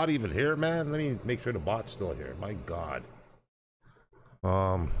 Is the bot even here, man? Let me make sure the bot's still here. My God.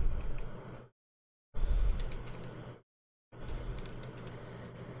 Okay,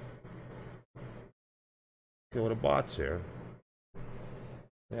 well, the bot's here.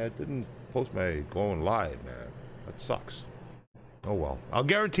 Yeah, it didn't post my going live, man. That sucks. Oh well. I'll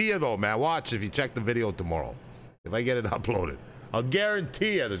guarantee you though, man. Watch if you check the video tomorrow. If I get it uploaded. I'll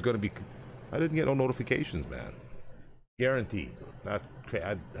guarantee you there's gonna be... I didn't get no notifications, man. Guaranteed.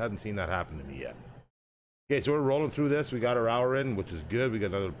 I haven't seen that happen to me yet. Okay, so we're rolling through this. We got our hour in, which is good. We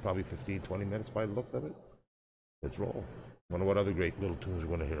got another probably 15, 20 minutes by the looks of it. Let's roll. Wonder what other great little tunes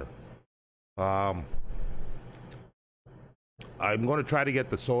we're gonna hear. I'm going to try to get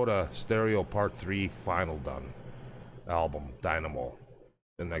the Soda Stereo Part 3 final done. Album, Dynamo,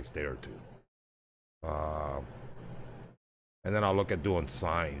 the next day or two. And then I'll look at doing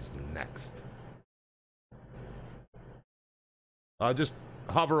Signs next. Just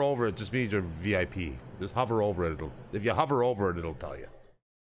hover over it, just means you're VIP. Just hover over it. If you hover over it, it'll tell you.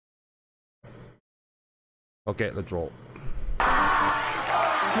 Okay, let's roll.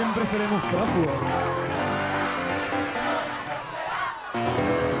 Siempre seremos prófugos.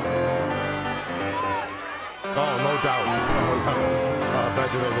 Oh, no doubt. I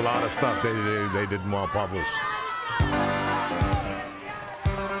bet you there's a lot of stuff they didn't want published.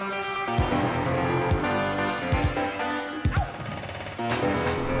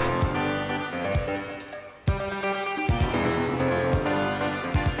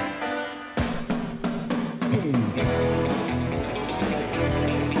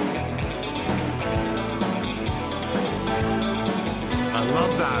 I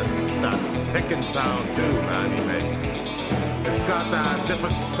love that picking sound too, man, he makes. It's got that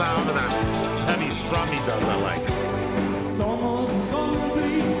different sound and that heavy strum he does, I like. Somos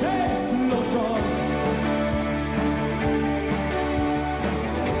cómplices los dos.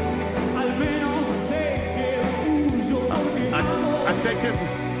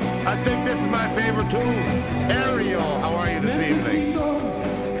 favorite tune. Ariel, how are you this evening?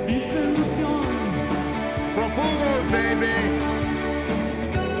 Profugo, baby.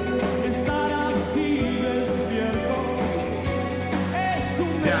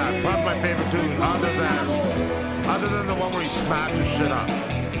 Yeah, probably my favorite tune, other than the one where he smashes shit up.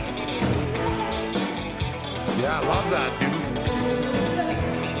 Yeah, I love that, dude.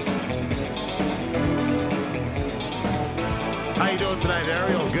 How you doing tonight,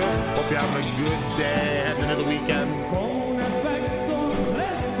 Ariel? Good. Hope you're having a good day heading into the weekend.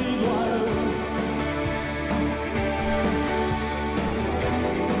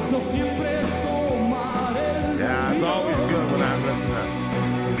 Yeah, it's always good when I'm listening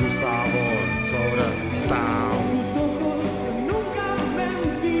to Gustavo and Soda sound.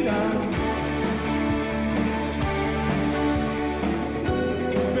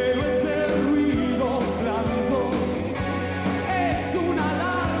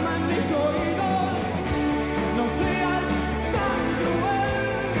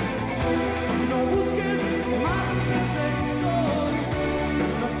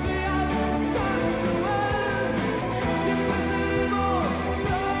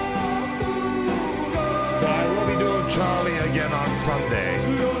 Charlie again on Sunday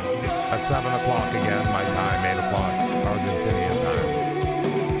at 7 o'clock again, my time, 8 o'clock, Argentinian time.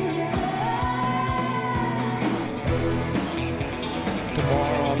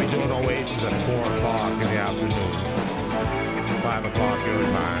 Tomorrow I'll be doing Oasis at 4 o'clock in the afternoon, 5 o'clock your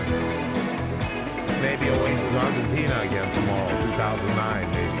time. Maybe Oasis Argentina again tomorrow, 2009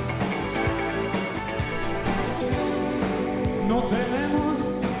 maybe. No tenemos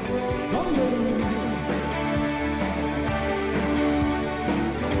donde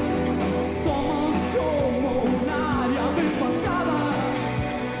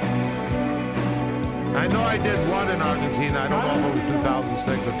I know I did one in Argentina. I don't know if it was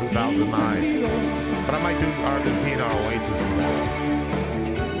 2006 or 2009. But I might do Argentina or Oasis tomorrow.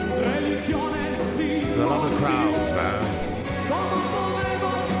 I love the crowds, man.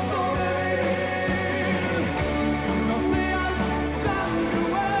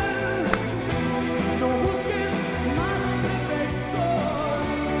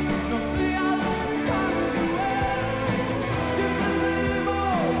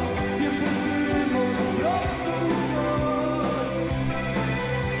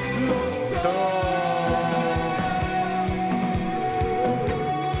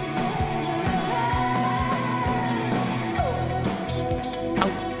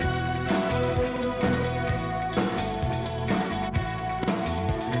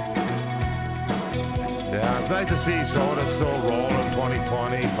 Nice to see Soda still rolling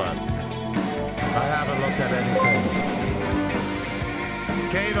 2020, but I haven't looked at anything.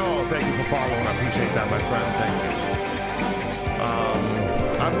 Kato, thank you for following. I appreciate that, my friend. Thank you.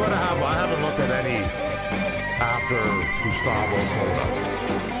 I haven't looked at any after Gustavo Soda.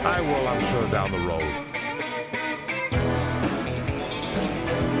 I will, I'm sure, down the road.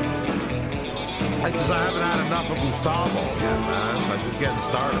 I haven't had enough of Gustavo yet, man. I'm just getting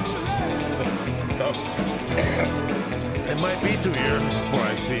started. It might be 2 years before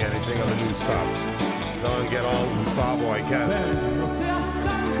I see anything of the new stuff. I want to get all Gustavo I can.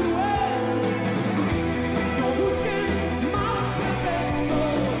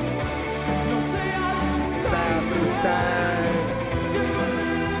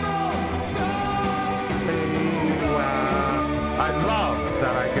 I love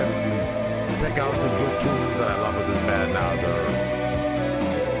that I can pick out some good tunes that I love with this band now.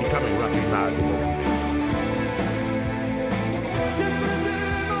 They're becoming recognizable.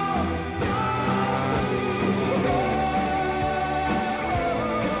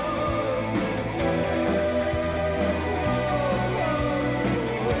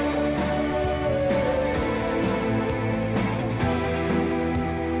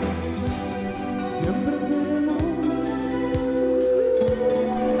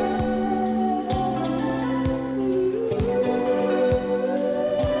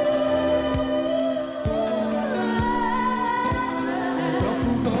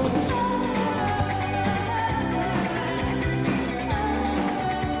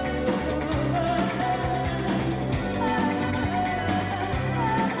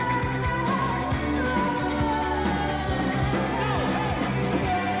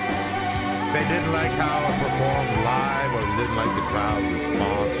 Didn't like how it performed live, or didn't like the crowd's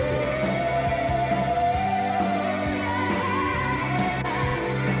response to it.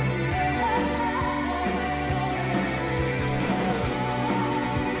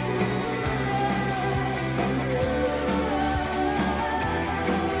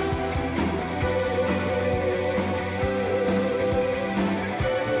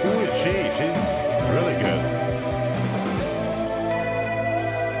 Who is she?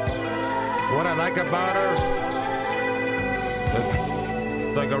 about her?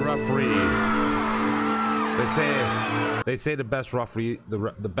 It's like a referee. They say the best referee,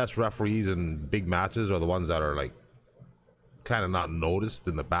 the best referees in big matches are the ones that are like kind of not noticed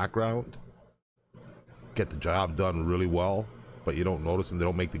in the background. Get the job done really well, but you don't notice them. They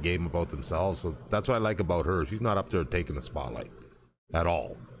don't make the game about themselves. So that's what I like about her. She's not up there taking the spotlight at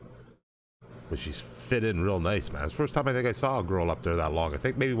all. But she's fit in real nice, man. It's the first time I think I saw a girl up there that long. I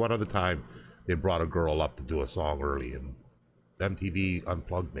think maybe one other time they brought a girl up to do a song early in MTV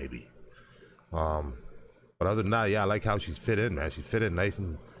Unplugged, maybe. But other than that, yeah, I like how she's fit in, man. She's fit in nice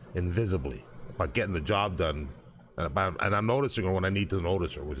and invisibly, but getting the job done. And I'm noticing her when I need to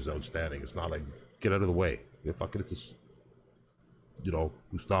notice her, which is outstanding. It's not like, get out of the way. Yeah, fuck it, it's just, you know,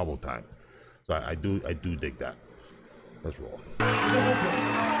 Gustavo time. So I do dig that. Let's roll.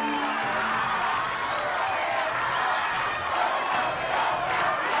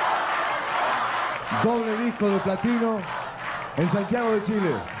 Doble disco de platino en Santiago de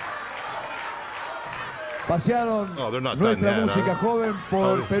Chile. Pasearon nuestra música joven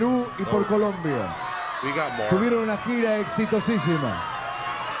por Perú y por Colombia. Tuvieron una gira exitosísima.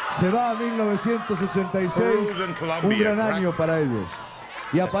 Se va a 1986, un gran año para ellos.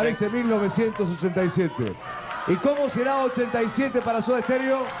 Y aparece 1987. ¿Y cómo será 87 para Soda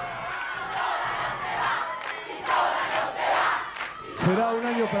Stereo? Será un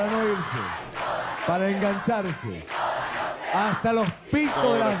año para no irse, para engancharse. Hasta los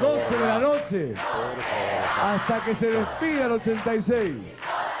picos de las 12 de la noche. Hasta que se despida el 86.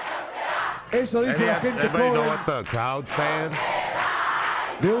 Eso dice la gente joven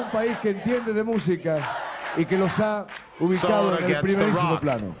de un país que entiende de música y que los ha ubicado en el primerísimo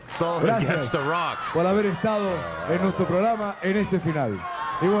plano. Gracias por haber estado en nuestro programa en este final.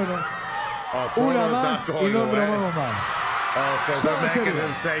 Y bueno, una más y no bromamos más. So they're making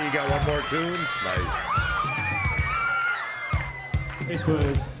him say you got one more tune? Nice. Esto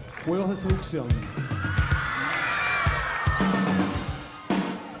es Juegos de Seducción.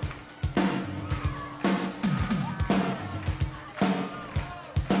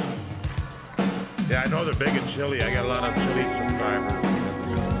 Yeah, I know they're big in Chile. I got a lot of Chile subscribers.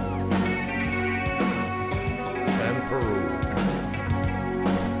 And Peru.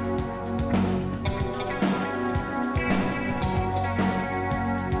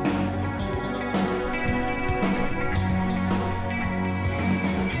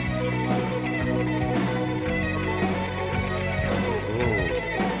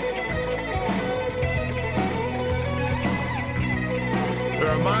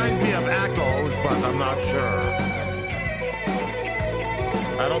 I'm not sure.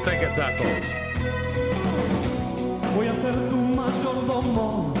 I don't think it's echoes. Voy a ser tu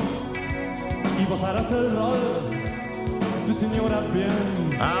mayordomo y vos harás el rol de señora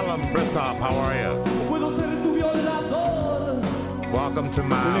bien. Alan Britop, how are you? Puedo ser tu violador. Welcome to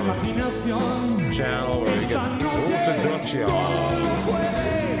my channel where you get seduction.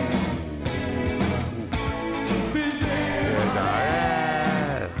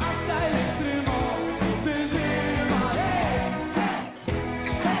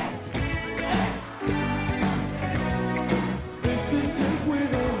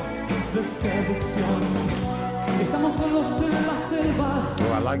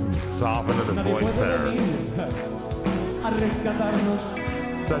 Oh, I like the softening of his voice there.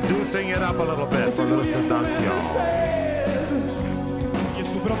 Seducing it up a little bit for a little seduction.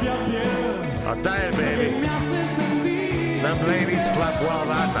 I'll tell you, baby. Them ladies slept well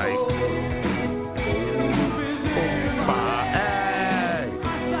that night.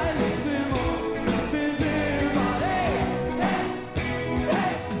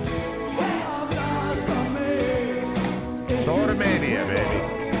 Mania, baby.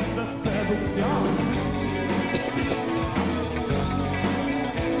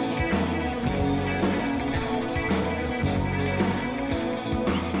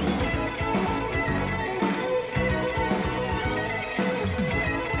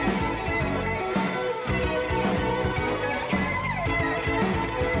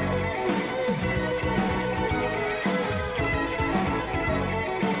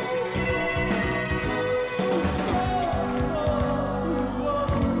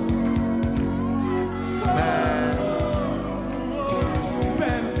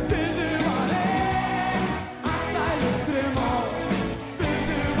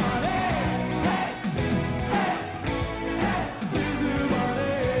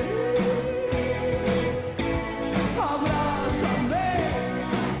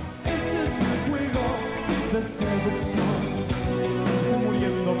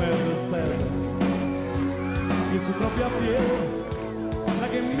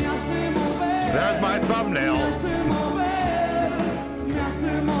 thumbnail.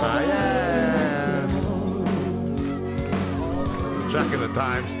 I am checking the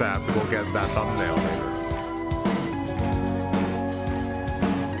timestamp to go get that thumbnail later.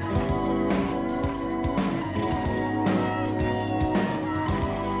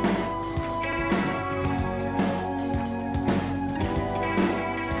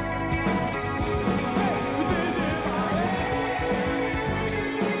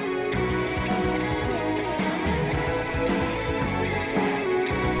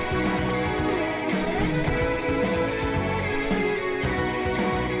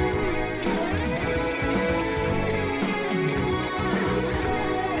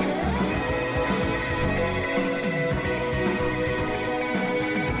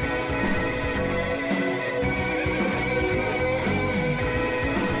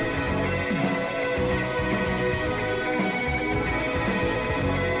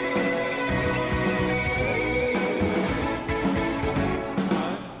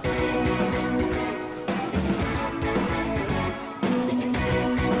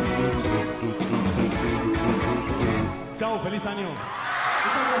 Feliz año.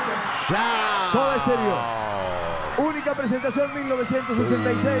 Soda Stereo. Única presentación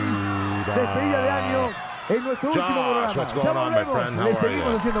 1986. Despedida de año en nuestro último programa. Ya volvemos. Le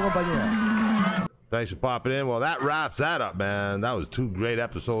seguimos haciendo compañía. Thanks for popping in. Well, that wraps that up, man. That was 2 great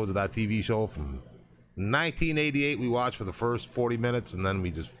episodes of that TV show from 1988. We watched for the first 40 minutes, and then we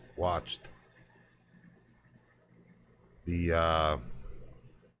just watched the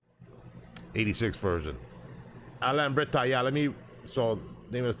 86 version. Alan Britta, yeah, let me, so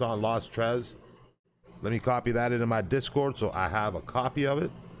name of the song, Lost Trez. Let me copy that into my Discord so I have a copy of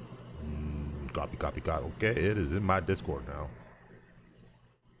it. Copy. Okay, it is in my Discord now.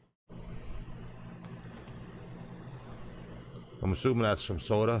 I'm assuming that's from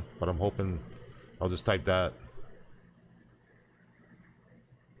Soda, but I'm hoping I'll just type that.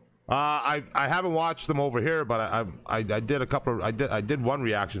 I haven't watched them over here, but I did a couple of, I did one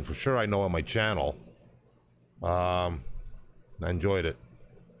reaction for sure I know on my channel. I enjoyed it.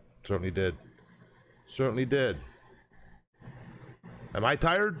 Certainly did. Am I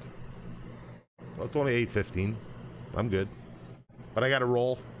tired? Well, it's only 8:15. I'm good. But I gotta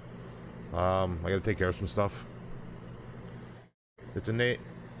roll. I gotta take care of some stuff. It's a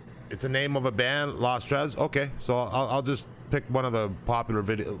name of a band, Lost Trez. Okay, so I'll just pick one of the popular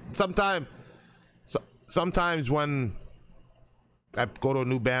videos. Sometimes when I go to a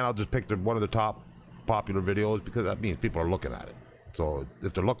new band, I'll just pick one of the top popular videos, because that means people are looking at it. So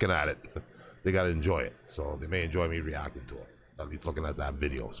if they're looking at it, they got to enjoy it. So they may enjoy me reacting to it, at least looking at that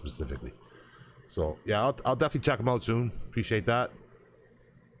video specifically. So yeah, I'll definitely check them out soon. Appreciate that.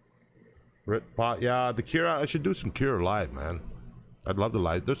 Yeah, the Cure, I should do some Cure live, man. I'd love to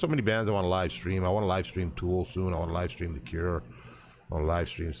live. There's so many bands I want to live stream. I want to live stream Tool soon. I want to live stream the Cure. I want to live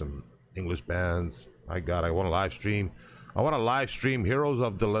stream some English bands. I want to live stream. I want to live stream Heroes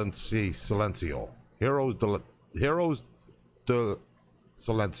of Silencio. Heroes de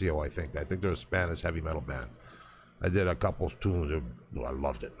Silencio, I think they're a Spanish heavy metal band. I did a couple of tunes. I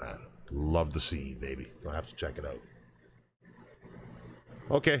loved it, man. Love the scene, baby. Gonna have to check it out.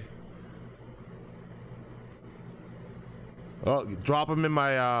 Okay. Well, drop them in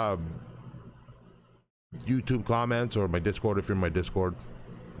my YouTube comments or my Discord if you're in my Discord.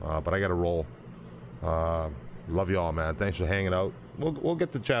 But I gotta roll. Love y'all, man. Thanks for hanging out. We'll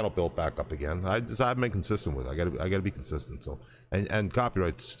get the channel built back up again. I haven't been consistent with it. I gotta be consistent. So and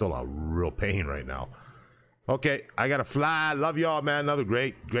copyright's still a real pain right now. Okay, I gotta fly. Love y'all, man. Another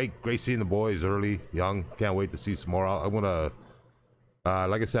great seeing the boys early, young. Can't wait to see some more. I wanna,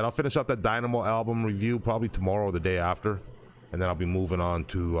 like I said, I'll finish up that Dynamo album review probably tomorrow or the day after, and then I'll be moving on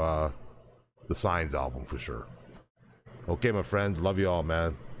to the Signs album for sure. Okay, my friends. Love y'all,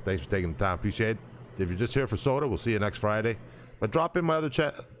 man. Thanks for taking the time. Appreciate it. If you're just here for Soda, we'll see you next Friday. But drop in my other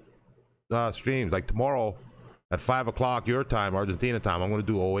chat streams. Like tomorrow at 5 o'clock your time, Argentina time, I'm going to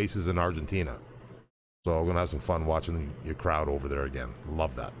do Oasis in Argentina. So we're going to have some fun watching your crowd over there again.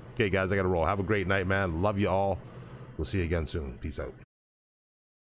 Love that. Okay, guys, I got to roll. Have a great night, man. Love you all. We'll see you again soon. Peace out.